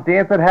at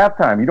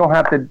halftime. You don't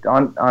have to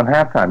on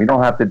halftime. You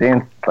don't have to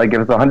dance like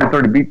if it's a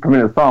 130 beat per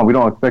minute song. We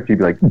don't expect you to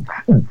be like.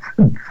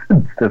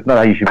 That's not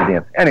how you should be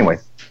dancing. Anyway,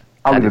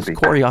 that is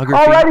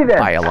choreography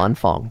by Alon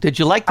Fong. Did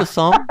you like the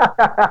song?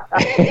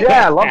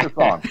 Yeah, I love the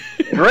song.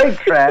 Great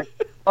track.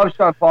 Love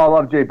Sean Paul.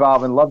 Love J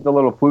Balvin. Love the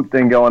little flute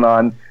thing going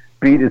on.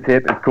 Beat is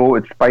hip. It's cool.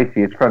 It's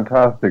spicy. It's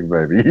fantastic,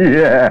 baby.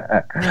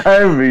 Yeah.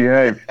 I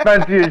behave.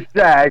 Fancy a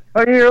shag.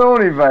 Oh, you're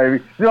horny,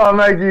 baby. So I'll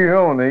make you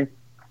horny.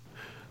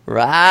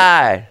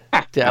 Right.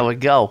 There we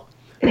go.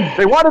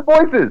 They wanted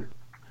voices.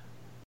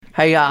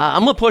 Hey,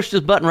 I'm going to push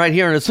this button right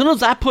here. And as soon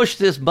as I push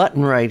this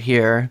button right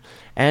here,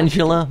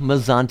 Angela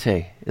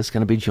Mazzante is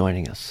going to be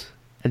joining us.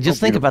 And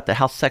just think about that,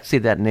 how sexy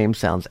that name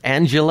sounds.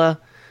 Angela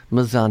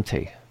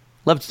Mazzante.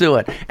 Let's do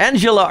it.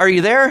 Angela, are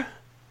you there?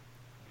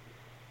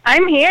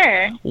 I'm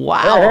here.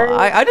 Wow.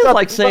 I just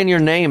like saying your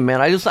name,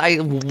 man.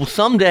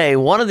 Someday,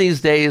 one of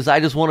these days, I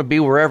just want to be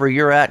wherever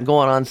you're at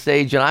going on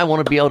stage, and I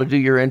want to be able to do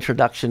your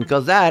introduction,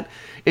 because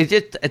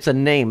it's a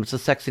name. It's a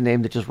sexy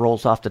name that just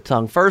rolls off the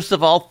tongue. First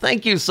of all,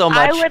 thank you so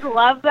much. I would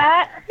love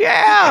that.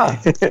 Yeah.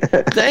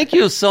 Thank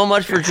you so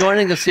much for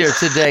joining us here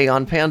today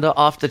on Panda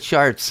Off the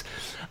Charts.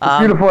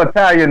 Beautiful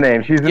Italian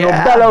name. She's a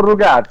bella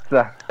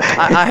ragazza.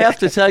 I have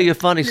to tell you a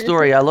funny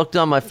story. I looked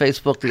on my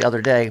Facebook the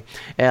other day,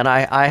 and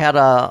I had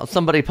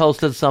somebody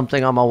posted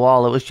something on my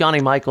wall. It was Johnny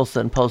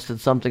Michelson posted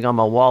something on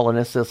my wall, and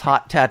it says,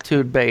 hot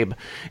tattooed babe.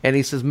 And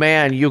he says,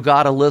 man, you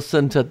got to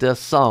listen to this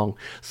song.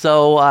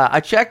 So I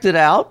checked it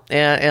out,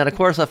 and of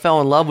course I fell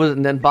in love with it.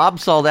 And then Bob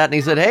saw that, and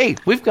he said, hey,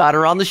 we've got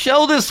her on the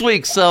show this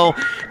week. So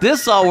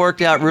this all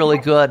worked out really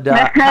good.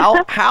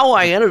 How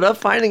I ended up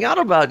finding out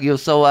about you.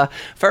 So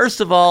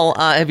first of all,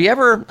 have you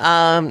ever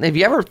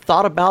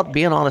thought about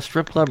being on a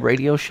strip club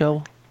radio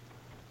show?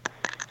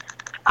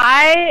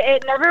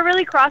 It never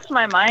really crossed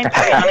my mind, to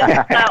be honest.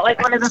 It's not like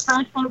one of the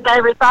first things I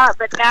ever thought,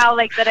 but now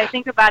like that I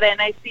think about it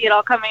and I see it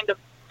all coming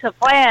to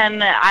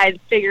plan, I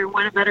figure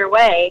what a better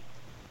way.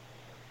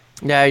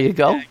 There you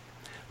go.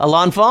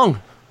 Alon Fong.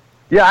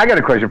 Yeah, I got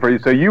a question for you.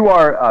 So you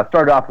are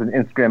started off as an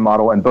Instagram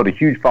model and built a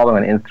huge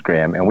following on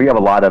Instagram, and we have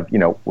a lot of,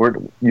 the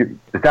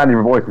sound of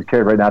your voice is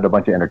carried right now to a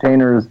bunch of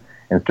entertainers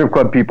and strip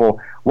club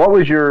people. What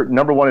was your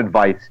number one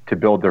advice to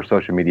build their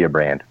social media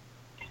brand?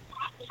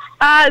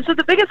 So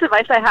the biggest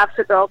advice I have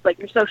to build like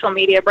your social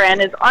media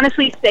brand is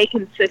honestly stay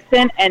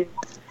consistent and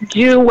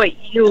do what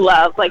you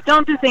love. Like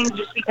don't do things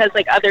just because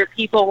like other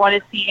people want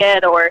to see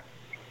it, or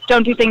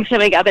don't do things to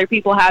make other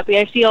people happy.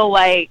 I feel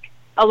like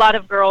a lot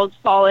of girls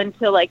fall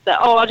into like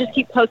I'll just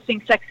keep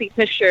posting sexy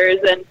pictures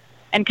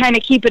and kind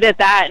of keep it at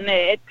that, and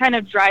it kind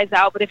of dries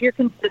out. But if you're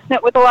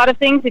consistent with a lot of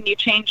things and you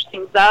change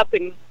things up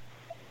and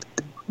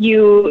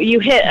you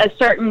hit a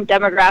certain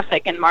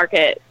demographic and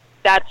market,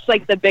 that's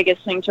like the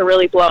biggest thing to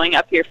really blowing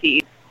up your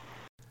feed.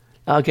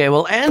 Okay,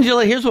 well,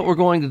 Angela, here's what we're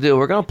going to do.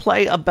 We're going to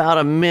play about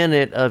a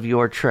minute of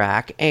your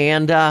track,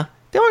 and then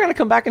we're going to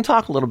come back and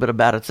talk a little bit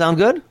about it. Sound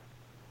good?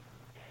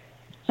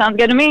 Sounds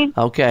good to me.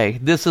 Okay,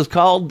 this is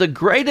called The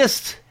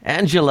Greatest,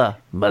 Angela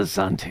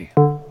Mazzante.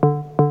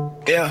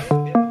 Yeah.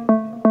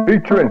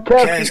 Featuring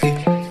Cassie.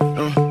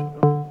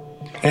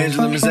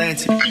 Angela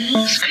Mazzante.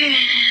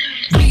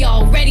 We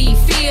already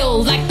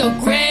feel like the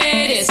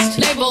greatest.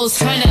 Labels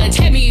tryna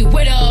tell me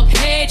with a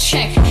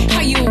paycheck.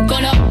 How you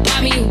gonna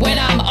buy me when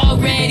I'm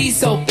already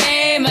so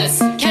famous?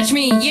 Catch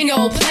me in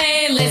your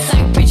playlist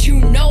like, bitch,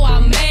 you know I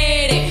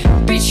made it.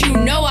 Bitch, you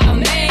know I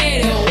made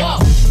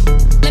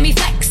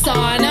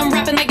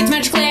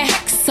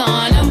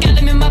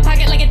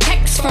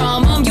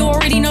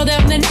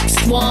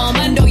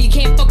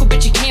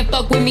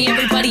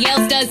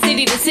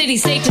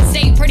city, state to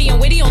state, pretty and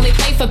witty, only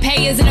play for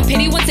pay. Isn't a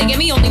pity once they get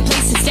me, only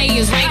place to stay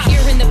is right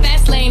here in the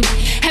fast lane.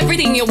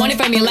 Everything you wanted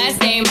from your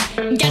last name.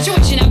 Got you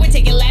wishing I would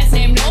take your last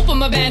name. Nope,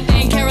 I'm a bad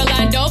thing.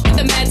 Caroline Dope at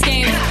the Mets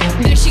game.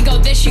 There she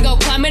go,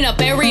 climbing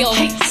up aerial.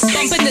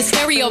 Bumping the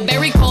stereo,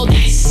 very cold.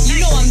 You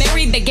know I'm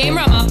married, the game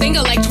around my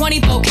finger like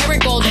 24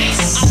 karat gold. I've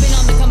been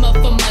on the come up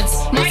for months.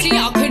 Most of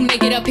y'all couldn't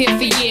make it up here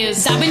for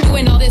years. I've been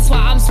doing all this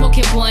while I'm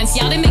smoking blunts.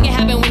 Y'all didn't make it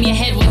happen when your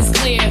head was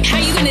clear. How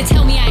you gonna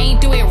tell me I ain't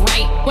do it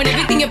right when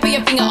everything you put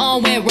your finger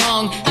on went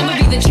wrong? I'ma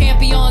be the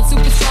champion,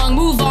 super strong.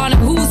 Move on,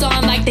 who's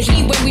on like the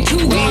heat when we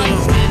two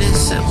gone.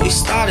 Since we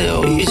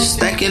started, we just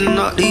stacking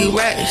up these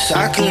racks.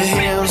 I can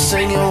hear them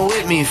singing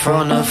with me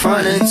from the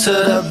front into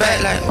the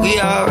back. Like we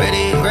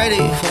already ready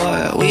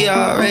for it. We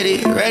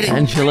already ready.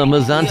 Angela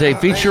Mazzante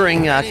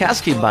featuring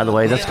Kasky, by the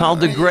way. That's called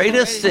The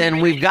Greatest,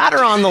 and we've got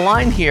her on the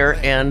line here.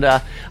 And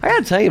I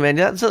gotta tell you, man,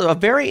 that's a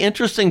very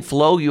interesting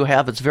flow you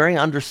have. It's very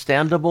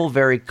understandable,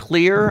 very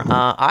clear.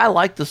 I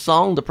like the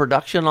song. The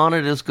production on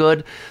it is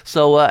good.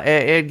 So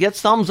it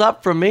gets thumbs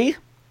up from me.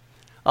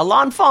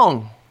 Alon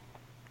Fong.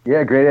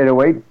 Yeah, great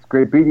 808. It's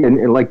great beat.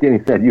 And like Danny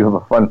said, you have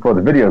a fun flow.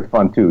 The video is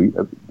fun,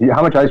 too.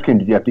 How much ice cream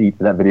did you have to eat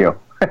for that video?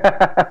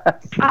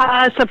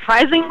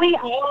 Surprisingly,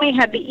 I only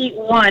had to eat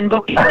one,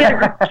 but we had a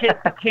group of kids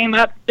that came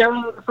up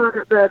during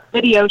the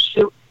video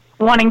shoot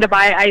wanting to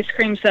buy ice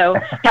cream, so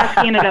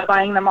Cassie ended up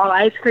buying them all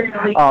ice cream.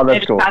 And that's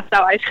just cool. passed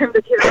out ice cream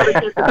to kids.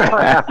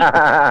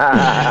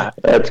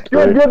 That's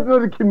good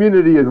for the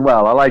community as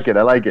well. I like it.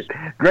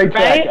 Great track,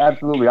 Right?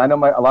 absolutely. I know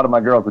a lot of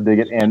my girls will dig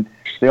it, and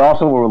they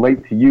also will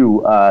relate to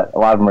you. A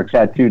lot of them are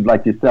tattooed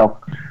like yourself,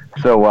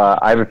 so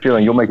I have a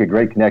feeling you'll make a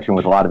great connection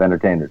with a lot of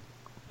entertainers.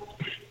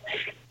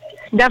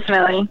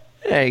 Definitely.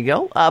 There you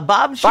go.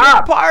 Bob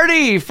Strip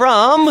Party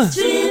from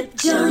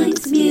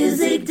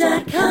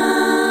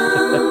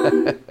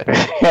StripJointsMusic.com.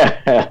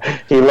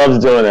 He loves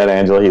doing that,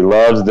 Angela. He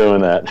loves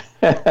doing that.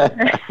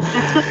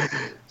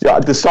 Yeah,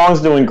 the song's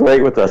doing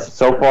great with us.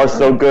 So far,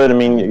 so good. I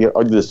mean,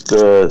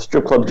 the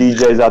strip club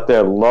DJs out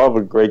there love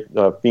a great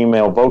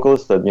female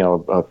vocalist,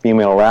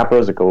 female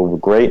rappers that go over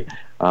great.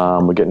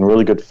 We're getting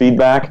really good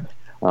feedback.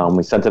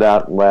 We sent it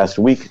out last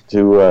week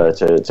to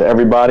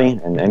everybody,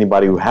 and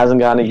anybody who hasn't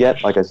gotten it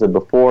yet, like I said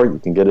before, you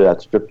can get it at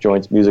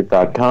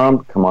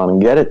stripjointsmusic.com. Come on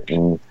and get it,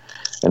 and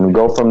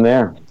go from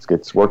there.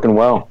 It's working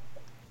well.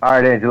 All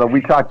right, Angela,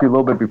 we talked to you a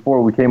little bit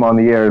before we came on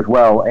the air as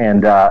well,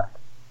 and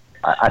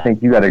I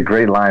think you got a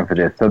great line for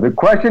this. So the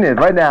question is,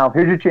 right now,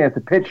 here's your chance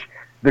to pitch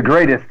the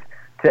greatest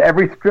to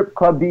every strip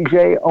club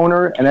DJ,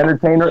 owner, and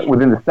entertainer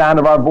within the sound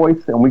of our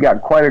voice, and we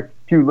got quite a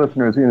few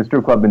listeners in the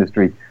strip club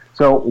industry.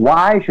 So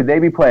why should they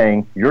be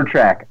playing your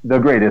track, The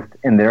Greatest,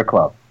 in their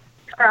club?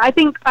 I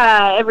think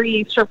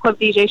every strip club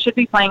DJ should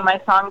be playing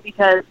my song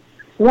because,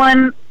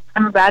 one,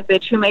 I'm a bad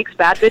bitch who makes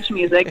bad bitch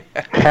music.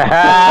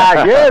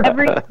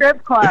 Every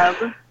strip club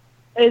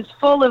is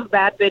full of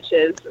bad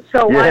bitches,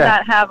 so why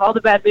not have all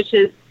the bad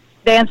bitches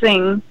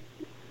dancing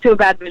to a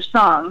bad bitch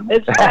song?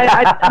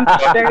 I'm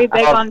very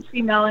big on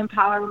female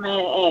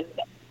empowerment,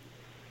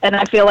 and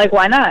I feel like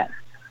why not?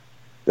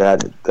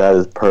 That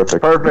is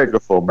perfect.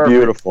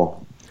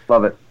 Beautiful.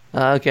 Love it.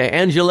 Okay,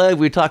 Angela,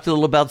 we talked a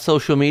little about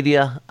social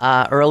media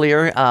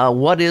earlier.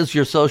 What is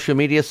your social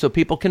media so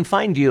people can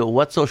find you?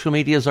 What social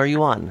medias are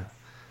you on?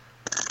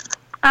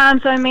 So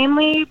I'm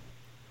mainly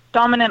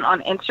dominant on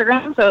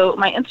Instagram. So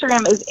my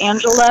Instagram is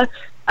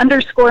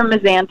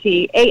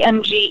Angela_Mazzanti,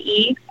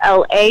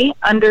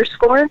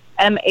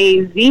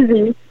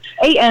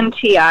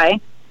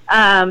 ANGELA_MAZZANTI.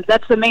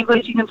 That's the main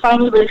place you can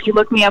find me, but if you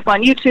look me up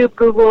on YouTube,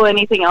 Google,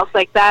 anything else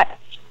like that,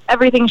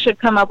 everything should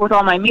come up with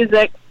all my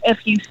music.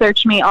 If you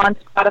search me on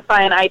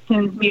Spotify and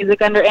iTunes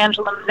Music under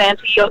Angela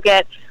Mazzanti, you'll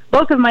get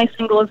both of my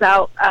singles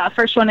out.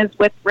 First one is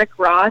with Rick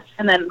Ross,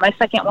 and then my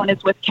second one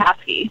is with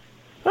Kasky.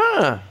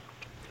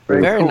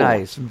 Very cool.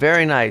 nice.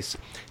 Very nice.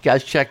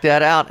 Guys, check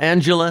that out.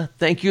 Angela,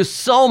 thank you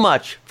so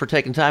much for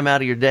taking time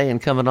out of your day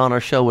and coming on our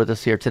show with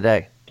us here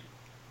today.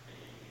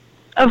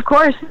 Of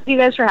course. Thank you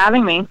guys for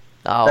having me.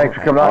 Oh, thanks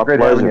for coming on. Great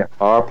having you.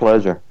 Our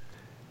pleasure.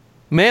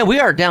 Man, we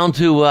are down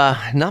to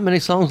not many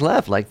songs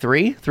left, like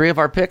three of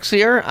our picks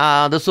here.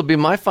 This will be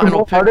my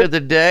final pick of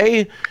the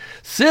day.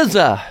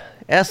 SZA,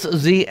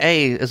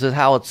 S-Z-A is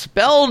how it's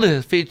spelled,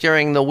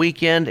 featuring The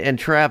Weeknd and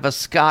Travis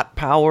Scott.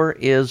 Power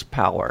is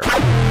Power.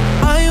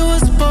 I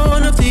was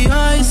born of the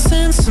ice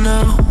and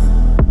snow,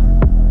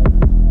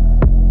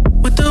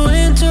 with the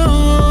winter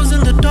wolves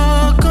in the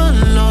dark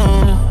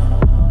alone.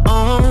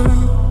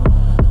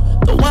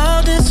 The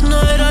wildest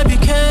night I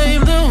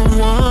became the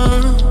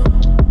one,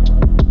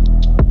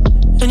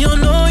 and you'll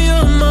know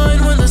you're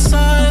mine when the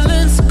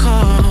silence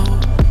comes.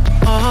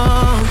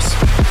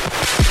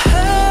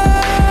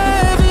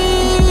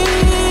 Heavy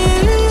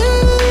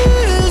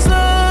is the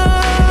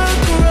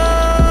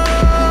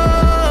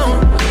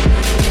ground,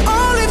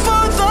 only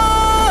for the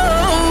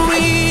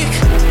weak.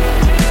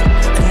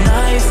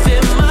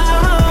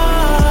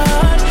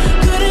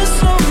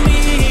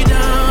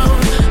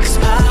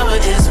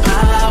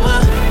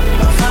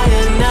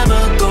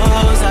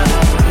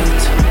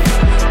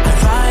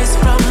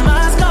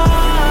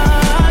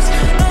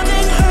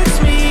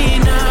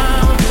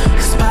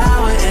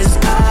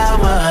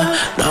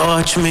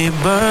 watch me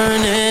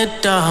burn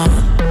it down.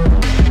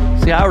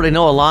 See, I already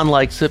know Alon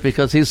likes it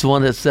because he's the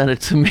one that sent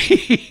it to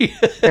me.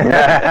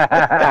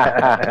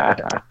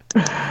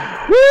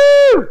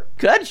 Woo!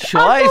 Good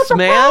choice,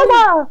 man.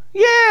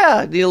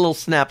 Yeah, need a little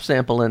snap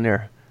sample in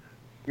there.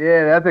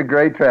 Yeah, that's a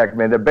great track,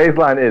 man. The bass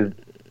line is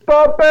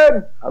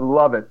bumping. I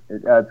love it.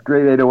 It's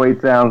great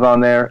 808 sounds on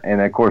there,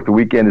 and of course the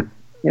weekend is,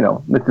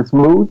 Mr.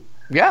 Smooth.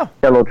 Yeah.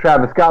 Got a little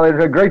Travis Scott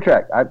later. Great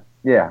track. I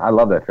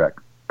love that track.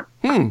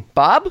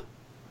 Bob?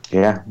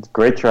 Yeah, it's a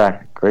great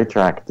track. Great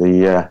track.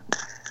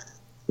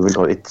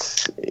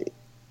 It's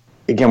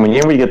again, when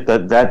you get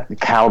that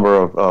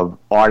caliber of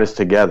artists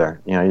together,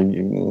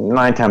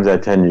 9 times out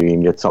of 10 you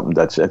can get something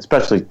that's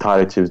especially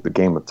tied to the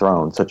Game of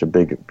Thrones, such a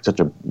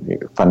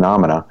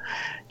phenomena.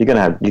 You're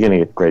gonna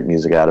get great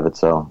music out of it.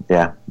 So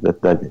yeah,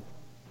 that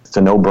it's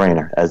a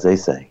no-brainer, as they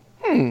say.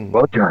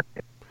 Well done,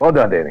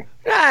 Danny.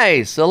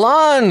 Nice,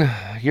 Alon.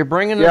 You're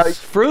bringing us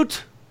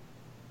fruit.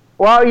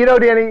 Well,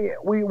 Danny,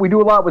 we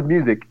do a lot with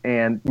music,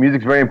 and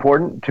music's very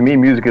important to me.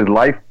 Music is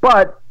life,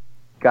 but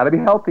got to be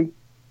healthy.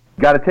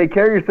 Got to take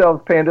care of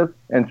yourselves, pandas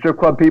and strip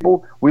club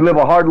people. We live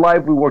a hard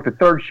life. We work the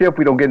third shift.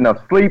 We don't get enough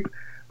sleep.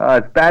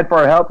 It's bad for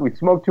our health. We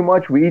smoke too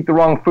much. We eat the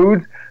wrong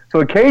foods. So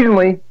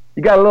occasionally,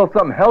 you got a little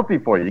something healthy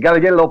for you. You got to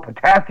get a little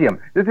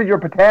potassium. This is your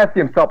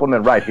potassium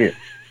supplement right here.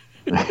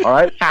 All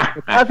right?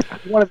 That's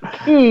one of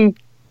the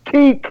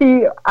key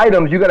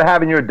items you got to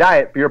have in your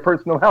diet for your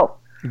personal health.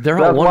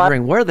 They're all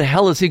wondering, where the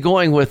hell is he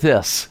going with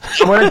this?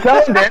 I'm going to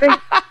tell you, Danny.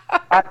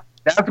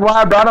 That's why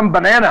I brought him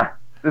banana.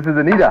 This is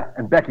Anita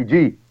and Becky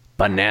G.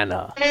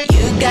 Banana. You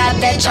got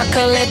that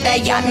chocolate,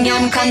 that yum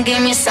yum, come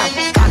give me some.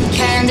 Cotton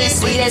candy,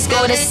 sweet as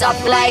gold, it's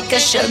soft like a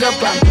sugar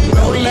plum.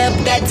 Roll up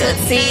that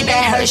Tootsie,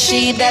 that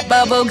Hershey, that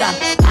bubble gum.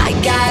 I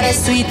got a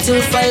sweet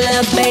tooth for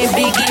love,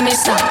 baby, give me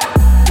some.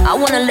 I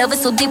wanna love it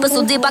so deep I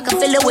can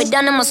feel it way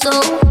down in my soul.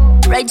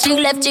 Right cheek,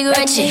 left cheek,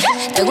 right cheek.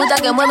 Te gusta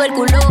que mueva el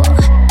culo.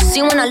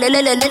 See when I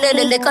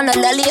lick on the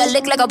lolly, I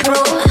lick like a pro.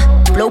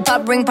 Blow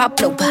pop, ring pop,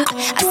 blow pop.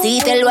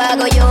 Así te lo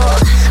hago yo.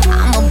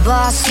 I'm a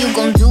boss, you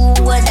gon' do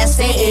what I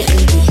say.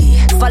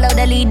 Follow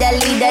the leader,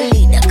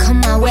 come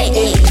my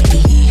way.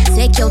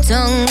 Take your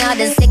tongue out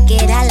and stick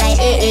it out like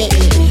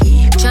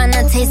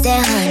tryna taste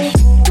that honey.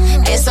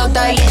 It's so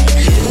thirsty.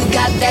 You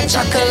got that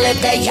chocolate,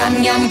 that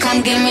yum yum,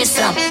 come give me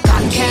some.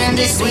 Cotton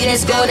candy, sweet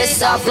as gold, it's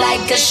soft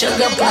like a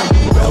sugar plum.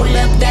 Roll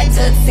up that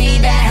Tootsie,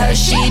 that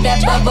Hershey,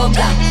 that bubble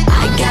gum.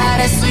 I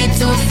got a sweet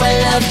tooth for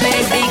love,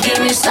 baby, give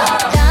me some.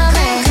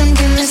 Dame, come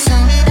give me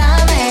some.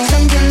 Dame,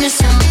 come give me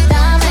some.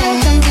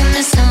 Dame, come give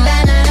me some.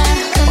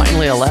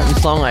 Finally, a Latin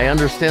song I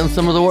understand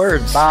some of the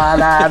words. I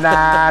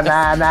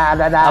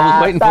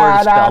was waiting for it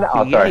to spell.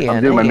 Oh, sorry,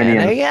 I'm doing my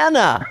mini.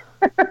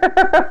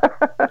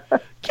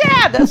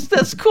 Yeah,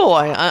 that's cool.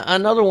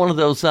 Another one of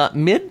those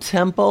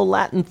mid-tempo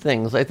Latin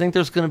things. I think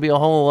there's going to be a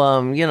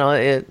whole,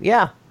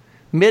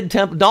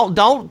 mid-tempo.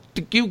 Don't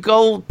you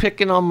go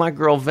picking on my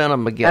girl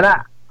Venom again.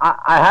 And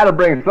I had to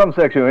bring some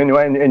sexual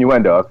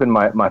innuendo. It's been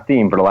my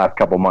theme for the last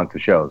couple months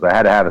of shows. I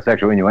had to have a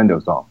sexual innuendo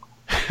song.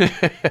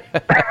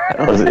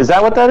 Is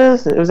that what that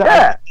is?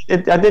 I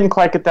didn't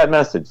quite get that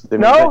message.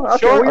 No?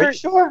 Okay, Are you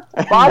sure?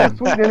 Bob is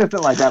sweet and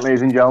innocent like that,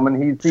 ladies and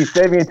gentlemen. He's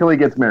saving until he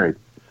gets married.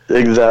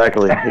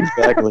 Exactly.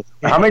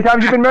 How many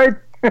times you been married?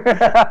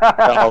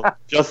 No,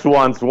 just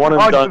once. One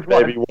and done,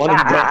 baby. One and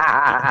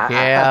done.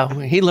 Yeah,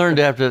 he learned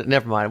after.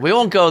 Never mind. We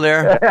won't go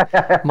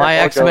there. My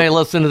ex may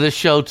listen to this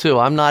show too.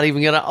 I'm not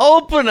even going to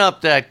open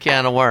up that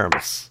can of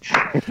worms.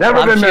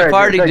 Never been married.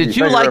 Party. Did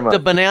you like the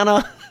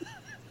banana?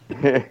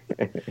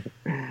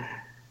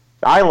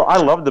 I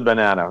love the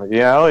banana.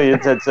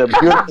 It's a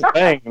beautiful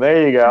thing.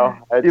 There you go.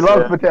 He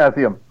loves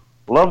potassium.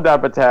 Love that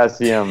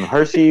potassium,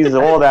 Hershey's,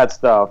 all that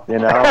stuff,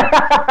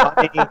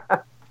 honey,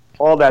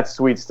 all that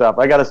sweet stuff.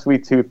 I got a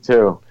sweet tooth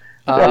too.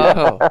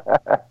 Oh.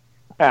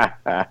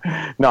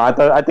 No,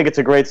 I think it's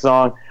a great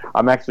song.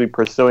 I'm actually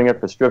pursuing it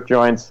for strip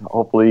joints.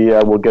 Hopefully,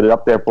 we'll get it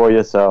up there for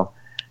you. So,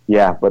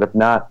 yeah. But if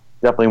not,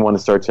 definitely want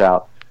to search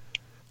out.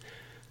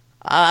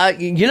 I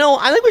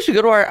think we should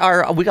go to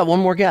our. We got one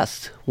more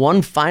guest,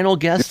 one final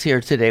guest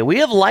here today. We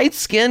have light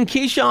skinned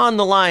Keisha on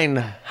the line.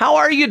 How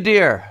are you,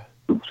 dear?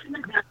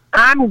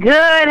 I'm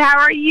good. How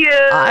are you?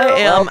 I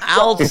am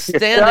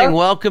outstanding.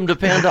 Welcome to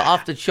Panda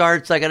Off the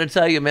Charts. I got to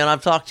tell you, man,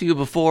 I've talked to you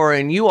before,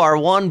 and you are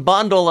one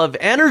bundle of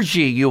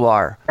energy. You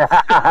are.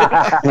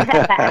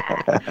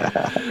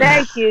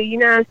 Thank you. You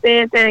know what I'm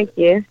saying? Thank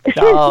you.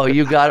 Oh,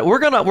 you got it. We're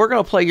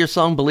gonna play your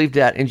song "Believe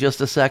That" in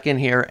just a second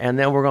here, and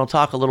then we're gonna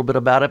talk a little bit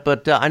about it.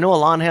 But I know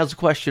Alon has a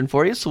question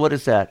for you. So what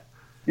is that?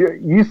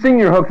 You sing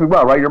your hooks as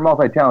well, right? You're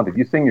multi-talented.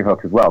 You sing your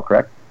hooks as well,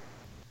 correct?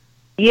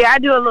 Yeah, I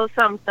do a little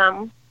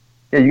something.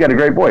 Yeah, you got a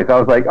great voice. I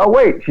was like, oh,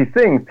 wait, she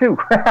sings, too.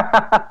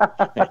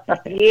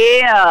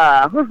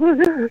 Yeah.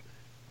 Well,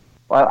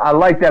 I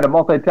like that. A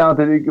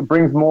multi-talented, it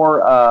brings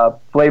more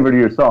flavor to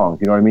your songs.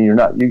 You know what I mean?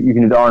 You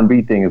can do the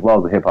R&B thing as well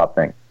as the hip-hop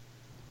thing.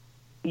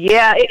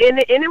 Yeah, and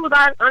it was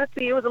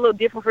honestly, it was a little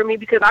different for me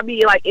because I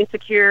be like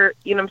insecure,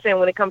 you know what I'm saying,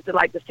 when it comes to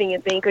like the singing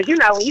thing. Because, you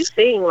know, when you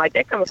sing, like,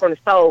 that coming from the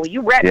soul. When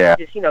you rap, you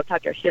just, you know,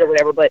 talk your shit or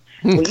whatever. But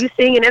when you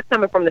singing, that's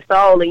coming from the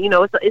soul. And, you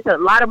know, it's a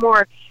lot of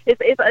more,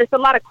 it's a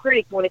lot of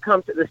critics when it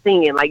comes to the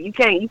singing. Like, you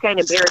can't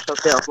embarrass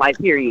yourself, like,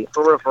 period,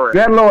 for real. You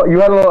had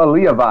a little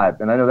Aaliyah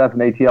vibe, and I know that's an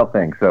ATL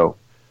thing, so.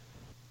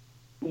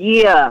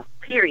 Yeah,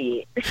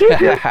 period.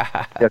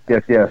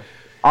 Yes.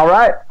 All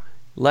right.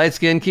 Light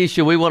Skin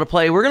Keisha, we're going to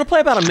play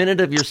about a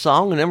minute of your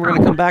song, and then we're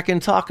going to come back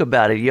and talk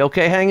about it. You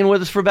okay hanging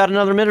with us for about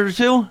another minute or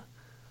two?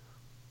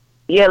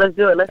 Yeah, let's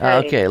do it.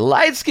 Okay,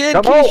 Light Skin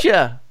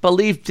Keisha,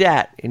 Believe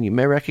That. And you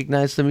may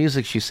recognize the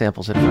music she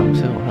samples it from,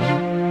 too,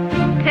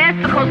 huh?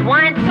 Testicles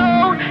 1, 2.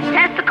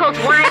 Testicles 1,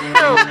 2.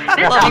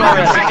 This is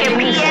motherfucking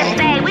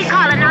PSA. We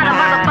calling all the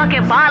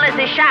motherfucking ballers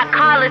and shot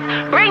callers.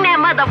 Bring that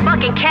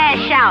motherfucking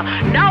cash out.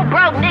 No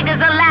broke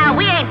niggas allowed.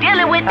 We ain't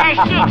dealing with that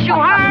shit, you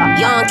heard?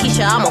 Young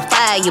Keisha, I'm on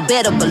fire, you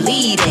better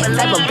believe it.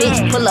 Type of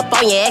bitch, pull up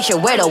on your action,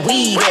 where the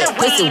weed at?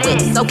 Pussy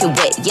wet, soak it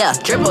wet, yeah,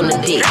 drip on the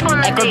dick.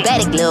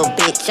 Acrobatic little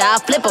bitch,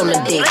 I'll flip on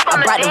the dick. I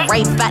brought the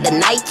rape out the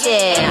night,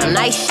 yeah,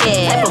 nice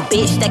shit. Type of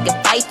bitch that can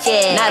fight,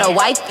 yeah, not a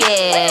wife,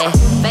 yeah.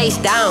 Face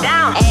down,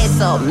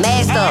 ass up,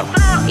 mask up.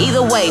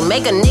 Either way,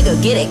 make a nigga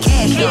get it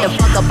cash. Get the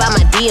fuck up out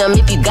my DM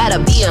if you gotta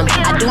be him.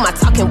 I do my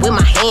talking with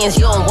my hands,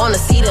 you don't wanna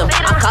see them.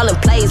 I'm calling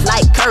plays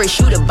like Curry,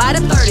 shoot it by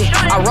the 30.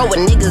 I roll with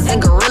niggas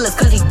and gorillas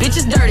cause these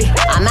bitches dirty.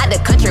 I'm out the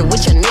country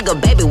with your nigga,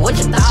 baby, what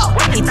you thought?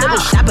 He took me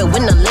shopping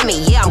with no limit,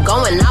 yeah, I'm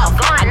going off.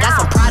 I got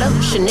some Prada,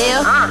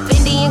 Chanel,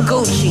 Fendi and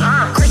Gucci,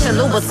 Christian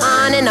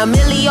Louboutin and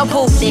Emilio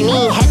Pucci. Then he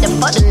ain't had to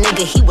fuck the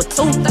nigga, he was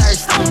too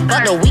thirsty.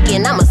 But the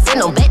weekend, I'ma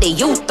send him back to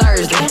you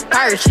Thursday.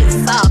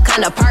 Purchase, all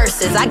kind of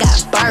purses, I got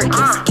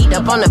Birkins. Geeked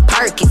up on the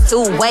Perkins,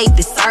 two-way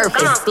the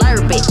surface.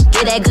 Slurp it,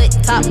 get that good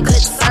top, good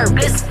service.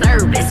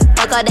 Nervous,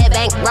 fuck all that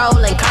bank roll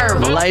and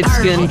curve. Light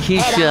Skin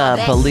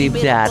Keisha, Believe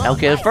That.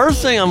 Okay, the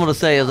first thing I'm going to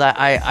say is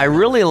I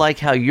really like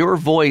how your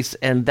voice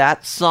and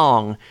that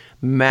song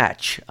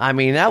match. I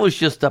mean, that was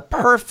just a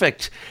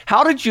perfect.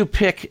 How did you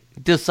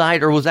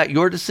decide, or was that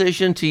your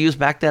decision to use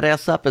Back That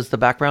Ass Up as the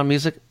background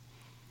music?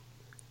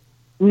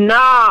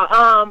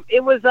 Nah,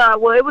 it was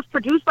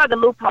produced by the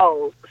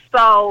Loopholes.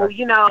 So,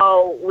 you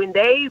know, when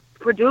they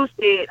produced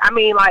it, I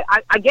mean, like,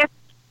 I guess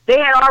they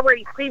had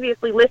already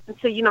previously listened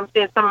to, you know what I'm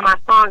saying, some of my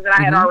songs that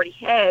I had already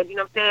had, you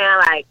know what I'm saying?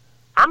 Like,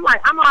 I'm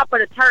all for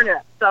the turn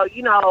up. So,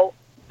 you know,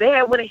 they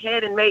had went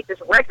ahead and made this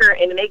record,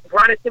 and they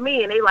brought it to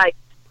me, and they like,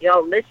 yo,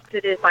 listen to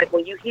this. Like,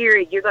 when you hear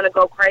it, you're going to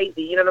go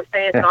crazy. You know what I'm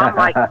saying? So I'm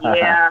like,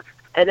 yeah.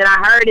 And then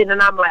I heard it,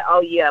 and I'm like, oh,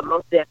 yeah,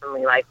 most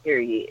definitely. Like,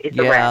 period. It's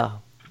a wrap.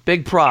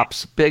 Big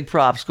props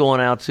going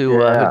out to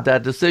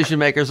that decision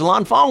makers.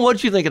 Alon Fong, what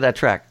did you think of that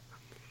track?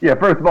 Yeah,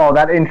 first of all,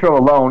 that intro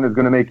alone is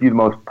going to make you the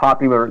most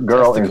popular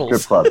girl in strip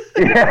clubs.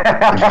 All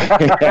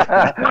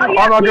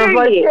my girls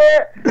like,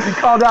 yeah. You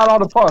called out all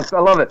the punks.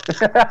 I love it.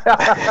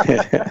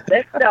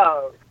 Let's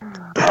go.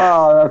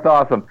 Oh, that's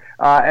awesome.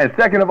 And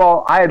second of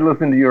all, I had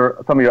listened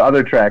to some of your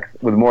other tracks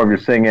with more of your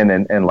singing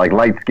and like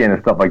Light Skin and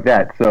stuff like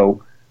that.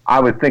 So I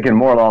was thinking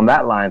more along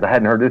that lines. I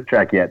hadn't heard this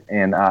track yet,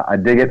 and I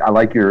dig it. I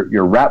like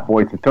your rap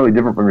voice. It's totally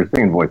different from your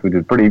singing voice, which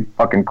is pretty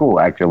fucking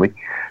cool, actually.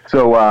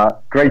 So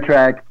great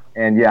track.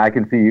 And, yeah, I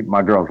can see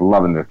my girls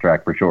loving this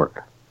track for sure.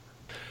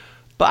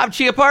 Bob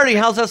Chiappardi,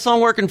 how's that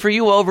song working for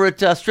you over at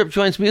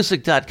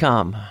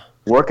stripjointsmusic.com?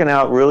 Working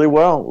out really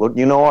well. Look,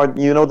 you know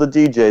the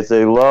DJs.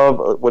 They love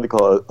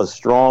a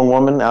strong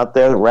woman out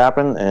there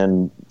rapping,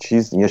 and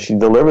she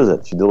delivers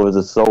it. She delivers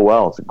it so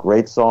well. It's a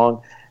great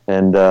song,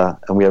 and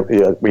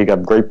we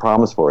got great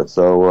promise for it.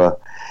 So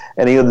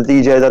any of the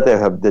DJs out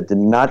there that did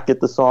not get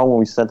the song when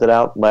we sent it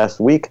out last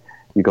week,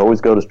 you can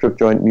always go to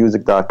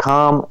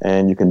stripjointmusic.com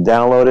and you can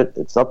download it.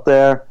 It's up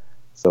there.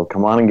 So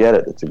come on and get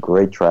it. It's a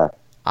great track.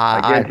 I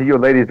guarantee you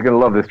ladies are going to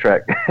love this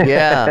track.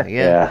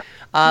 Yeah.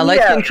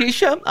 Light Skin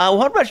Keisha,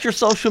 what about your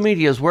social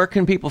medias? Where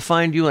can people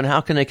find you and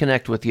how can they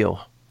connect with you?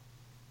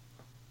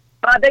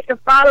 They can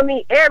follow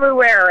me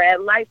everywhere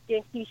at Light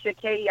Skin Keisha,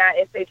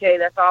 Keisha.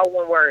 That's all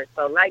one word.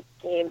 So Light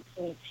Skin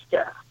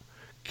Keisha.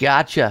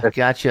 Gotcha.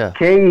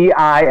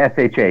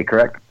 Keisha,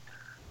 correct?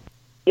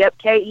 Yep,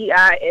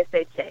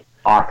 Keisha.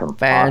 Awesome.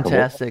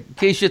 Fantastic. Awesome.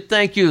 Keisha,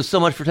 thank you so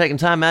much for taking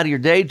time out of your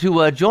day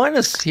to join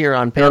us here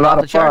on Panda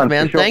Off the Charts,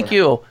 man. Sure. Thank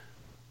you.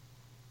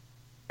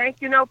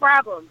 Thank you, no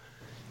problem.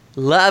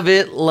 Love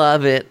it.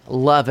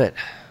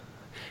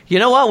 You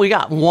know what? We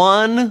got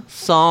one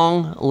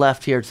song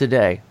left here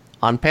today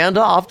on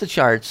Panda Off the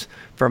Charts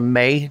for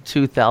May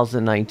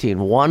 2019.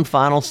 One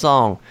final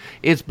song.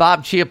 It's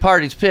Bob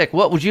Chiappardi's pick.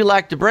 What would you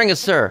like to bring us,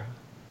 sir?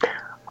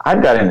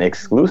 I've got an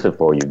exclusive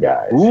for you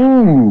guys.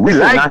 Ooh,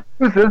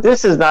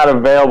 this is not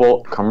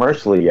available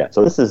commercially yet.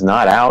 So this is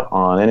not out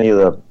on any of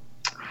the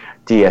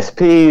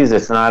DSPs.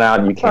 It's not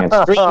out. You can't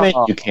stream it.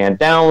 You can't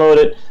download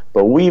it.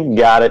 But we've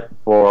got it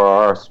for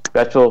our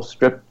special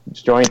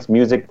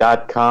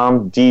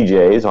stripjointsmusic.com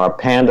DJs, our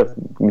Panda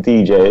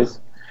DJs.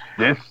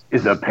 This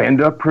is a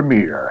Panda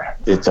premiere.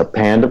 It's a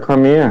Panda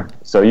premiere.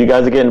 So you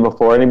guys are getting it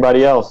before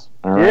anybody else.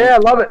 All right? Yeah, I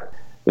love it.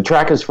 The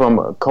track is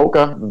from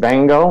Coca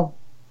Vango,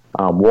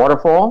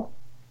 Waterfall,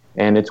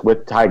 and it's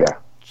with Tyga.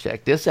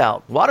 Check this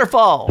out.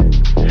 Waterfall.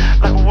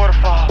 Like a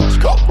waterfall. Let's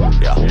go.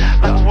 Yeah.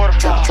 Like a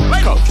waterfall.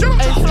 Let's go.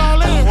 Hey,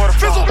 like a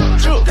waterfall.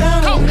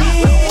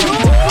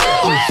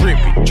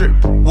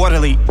 Drip,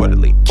 Waterly,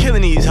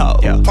 killing these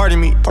hoes. Yeah.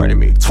 Pardon me,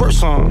 twerk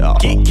song. Yeah.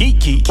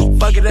 Geek,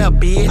 fuck it up,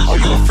 bitch. Oh,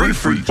 you a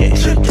free, yeah.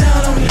 Drip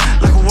down on me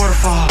like a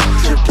waterfall.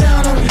 Drip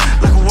down on me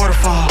like a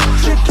waterfall.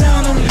 Drip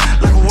down on me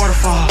like a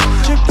waterfall.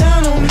 Drip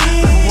down on me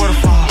like a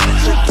waterfall.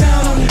 Drip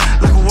down on me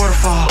like a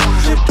waterfall.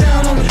 Drip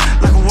down on me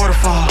like a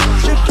waterfall.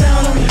 Drip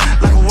down on me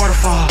like a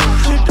waterfall.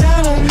 Drip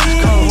down on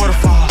me like a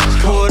waterfall.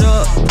 Pull it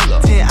up,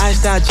 10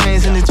 iced out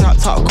chains in the drop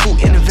top,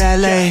 coupe in the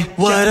valet.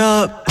 What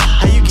up?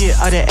 How you get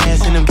all that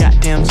ass in them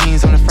goddamn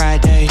jeans on a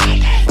Friday?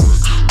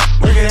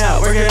 Work it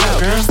out, girl.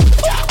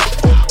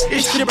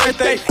 It's your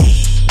birthday.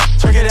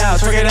 Twerk it out,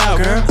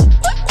 girl.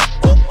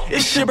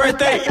 It's your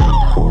birthday.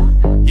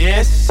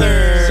 Yes,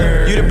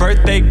 sir. You the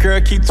birthday girl,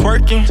 keep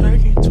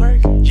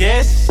twerking.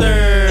 Yes,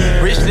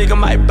 sir. Rich nigga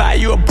might buy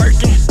you a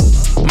Birkin.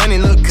 Money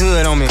look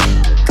good on me.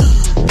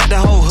 Got the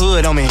whole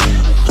hood on me.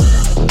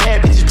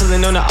 Bad bitches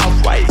pulling on the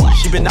off-white.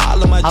 She been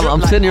all on my drip.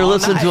 I'm sitting here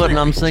listening to it, and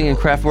I'm singing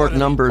Kraftwerk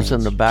numbers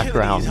in the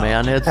background,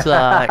 man. It's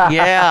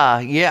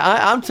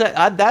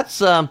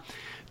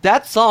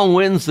that song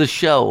wins the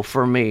show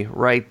for me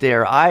right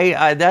there.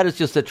 That is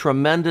just a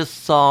tremendous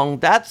song.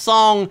 That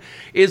song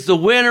is the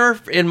winner,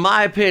 in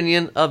my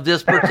opinion, of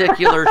this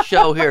particular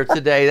show here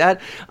today.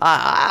 That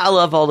I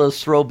love all those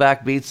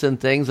throwback beats and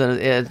things,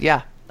 and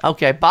yeah,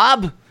 okay,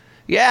 Bob,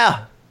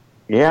 yeah,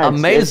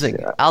 amazing,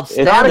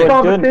 outstanding. It's not a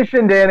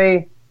competition,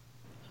 Danny.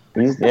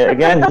 We're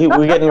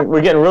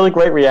getting really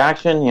great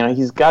reaction. You know,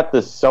 he's got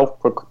this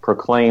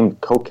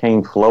self-proclaimed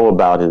cocaine flow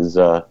about his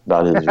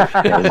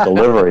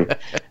delivery,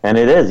 and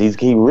it is.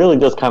 He really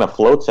just kind of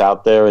floats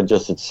out there, and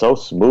it's so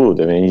smooth.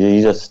 I mean,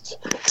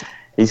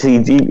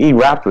 he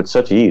raps with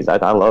such ease. I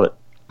love it.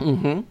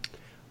 Mm-hmm.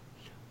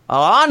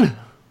 On.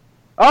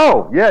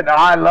 Oh yeah, no,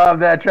 I love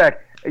that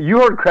track. You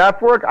heard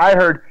Kraftwerk. I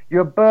heard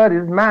Your Bud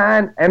Is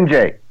Mine.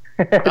 MJ.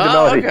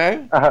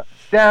 Okay.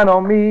 Down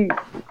on me.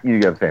 You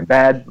get what I'm saying.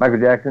 Bad. Michael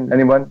Jackson.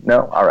 Anyone?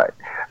 No? All right.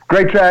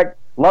 Great track.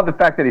 Love the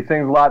fact that he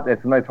sings a lot.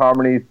 It's some nice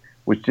harmonies,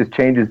 which just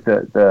changes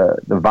the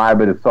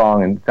vibe of the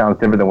song and sounds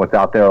different than what's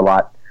out there a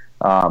lot.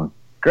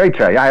 Great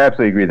track. I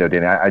absolutely agree, though,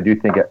 Danny. I do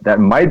think that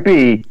might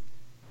be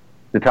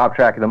the top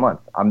track of the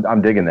month.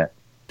 I'm digging that.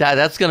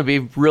 That's going to be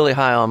really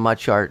high on my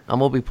chart. I'm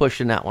going to be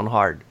pushing that one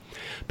hard.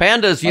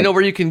 Pandas, you know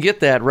where you can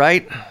get that,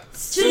 right?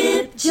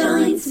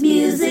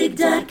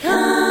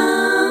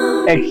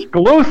 StripJointsMusic.com.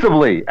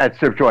 Exclusively at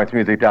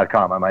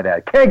StripJointsMusic.com, I might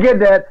add. Can't get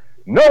that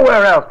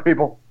nowhere else,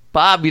 people.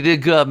 Bob, you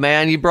did good,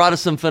 man. You brought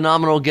us some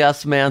phenomenal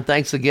guests, man.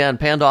 Thanks again.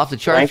 Panda Off the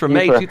Charts for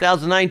May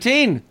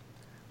 2019.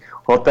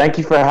 Well, thank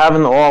you for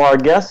having all our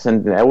guests,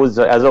 and it was,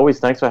 as always,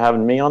 thanks for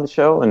having me on the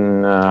show,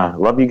 and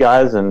love you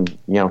guys, and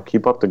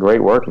keep up the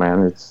great work,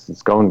 man.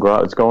 It's going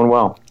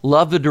well.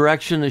 Love the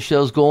direction the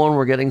show's going.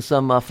 We're getting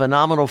some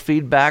phenomenal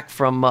feedback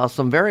from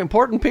some very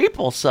important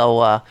people,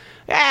 so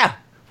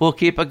we'll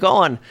keep it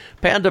going.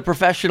 Panda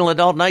Professional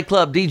Adult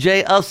Nightclub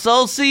DJ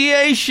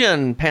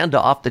Association,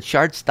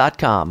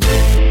 PandaOffTheCharts.com.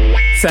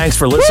 Thanks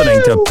for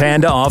listening to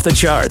Panda Off the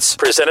Charts,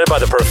 presented by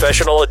the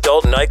Professional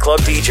Adult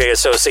Nightclub DJ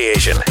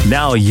Association.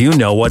 Now you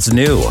know what's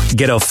new.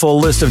 Get a full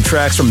list of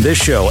tracks from this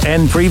show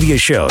and previous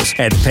shows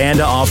at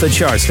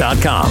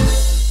PandaOffTheCharts.com.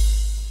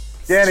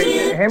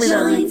 Danny, hand me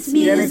that.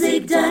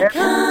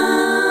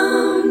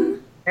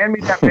 Hand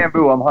me that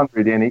bamboo. I'm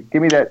hungry, Danny.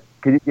 Give me that.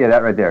 Yeah,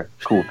 that right there.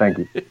 Cool. Thank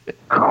you.